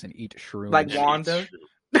berries and eat shrooms. Like Wanda.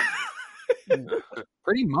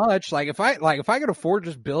 Pretty much. Like if I could afford to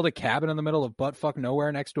just build a cabin in the middle of buttfuck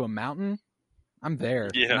nowhere next to a mountain, I'm there.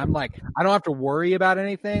 Yeah. And I'm like, I don't have to worry about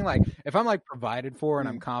anything. Like if I'm like provided for and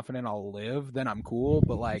I'm confident I'll live, then I'm cool.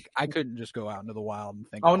 But like I couldn't just go out into the wild and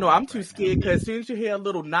think. Oh no, I'm too scared because as soon as you hear a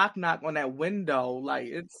little knock on that window, like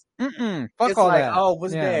it's fuck it's all like, that. oh,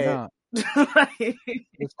 what's that? No.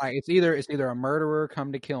 It's like it's either a murderer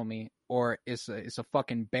come to kill me, or it's a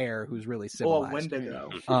fucking bear who's really civilized. Or a Wendigo.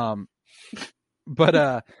 But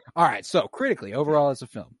all right. So critically, overall, as a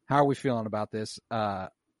film, how are we feeling about this? I'm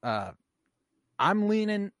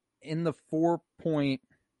leaning in the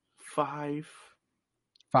 4.5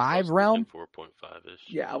 realm. 4.5ish.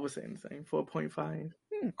 Yeah, I was saying the same. 4.5.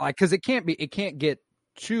 Like, because it can't get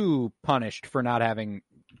too punished for not having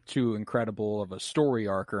too incredible of a story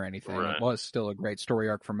arc or anything. Right. It was still a great story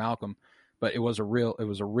arc for Malcolm, but it was a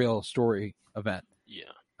real story event.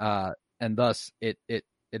 Yeah. And thus it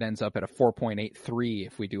ends up at a 4.83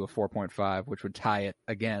 if we do a 4.5, which would tie it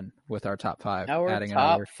again with our top 5. Our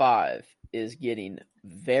top 5 is getting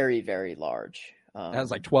very, very large. It has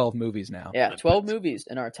like 12 movies now. Yeah, 12 movies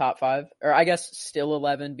in our top 5, or I guess still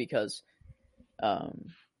 11 because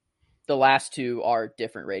the last 2 are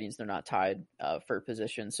different ratings. They're not tied for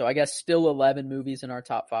position. So I guess still 11 movies in our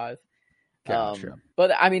top 5. Gotcha.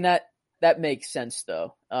 But I mean, that makes sense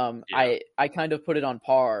though. Yeah. I kind of put it on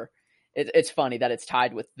par. It's funny that it's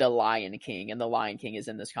tied with The Lion King, and The Lion King is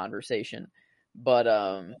in this conversation. But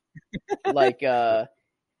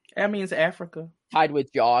that means Africa. Tied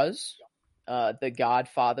with Jaws, The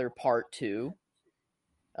Godfather Part 2.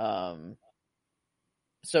 So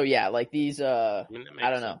yeah, like these I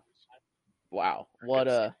don't know. Wow.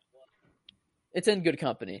 What it's in good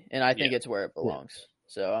company, and I think Yeah. it's where it belongs.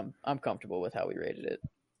 So I'm comfortable with how we rated it.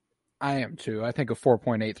 I am too. I think a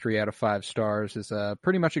 4.83 out of 5 stars is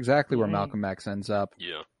pretty much exactly where Mhm. Malcolm X ends up.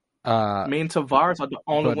 Yeah. Uh, Me and Tavares are the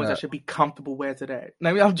only but, ones that should be comfortable where today.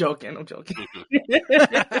 No, I'm joking.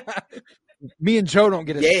 me and Joe don't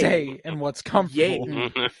get a Yeah. say in what's comfortable.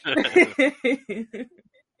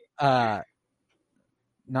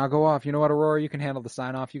 Now go off. You know what, Aurora? You can handle the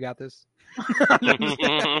sign off. You got this. I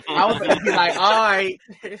was going to be like, all right,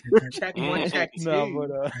 check one, check two.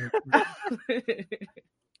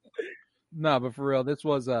 No, but for real, this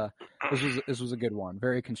was a good one.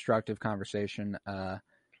 Very constructive conversation.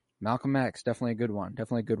 Malcolm X, definitely a good one.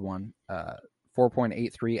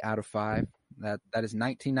 4.83 out of 5. That is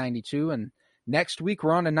 1992, and next week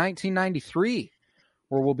we're on to 1993,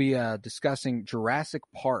 where we'll be discussing Jurassic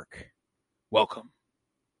Park. Welcome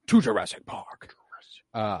to Jurassic Park.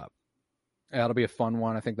 That'll be a fun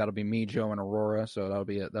one. I think that'll be me, Joe, and Aurora. So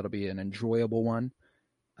that'll be an enjoyable one.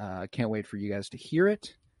 Can't wait for you guys to hear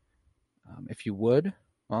it. If you would,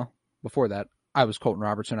 well, before that, I was Colton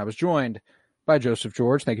Robertson. I was joined by Joseph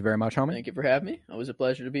George. Thank you very much, homie. Thank you for having me. It was a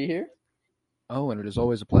pleasure to be here. Oh, and it is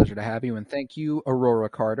always a pleasure to have you. And thank you, Aurora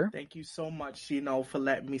Carter. Thank you so much, for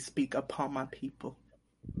letting me speak upon my people.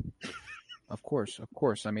 Of course.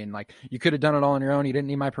 I mean, like, you could have done it all on your own. You didn't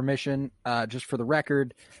need my permission, just for the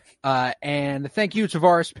record. And thank you,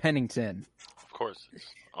 Tavares Pennington. Of course. It's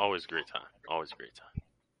always a great time. Always a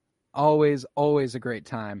great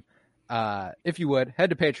time. If you would, head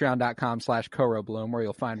to patreon.com/CoroBloom, where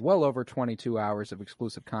you'll find well over 22 hours of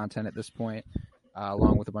exclusive content at this point,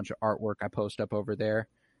 along with a bunch of artwork I post up over there.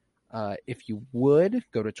 If you would,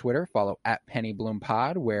 go to Twitter, follow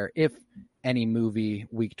 @PennyBloomPod, where if any movie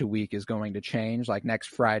week to week is going to change, like next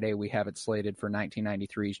Friday, we have it slated for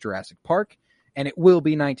 1993's Jurassic Park, and it will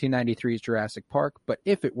be 1993's Jurassic Park, but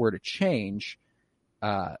if it were to change,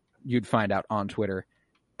 you'd find out on Twitter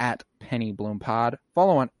 @PennyBloomPod.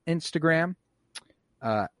 Follow on Instagram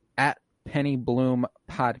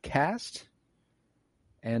 @PennyBloomPodcast.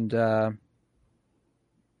 And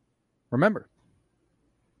remember,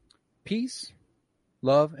 peace,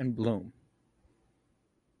 love, and bloom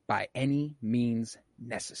by any means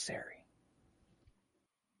necessary.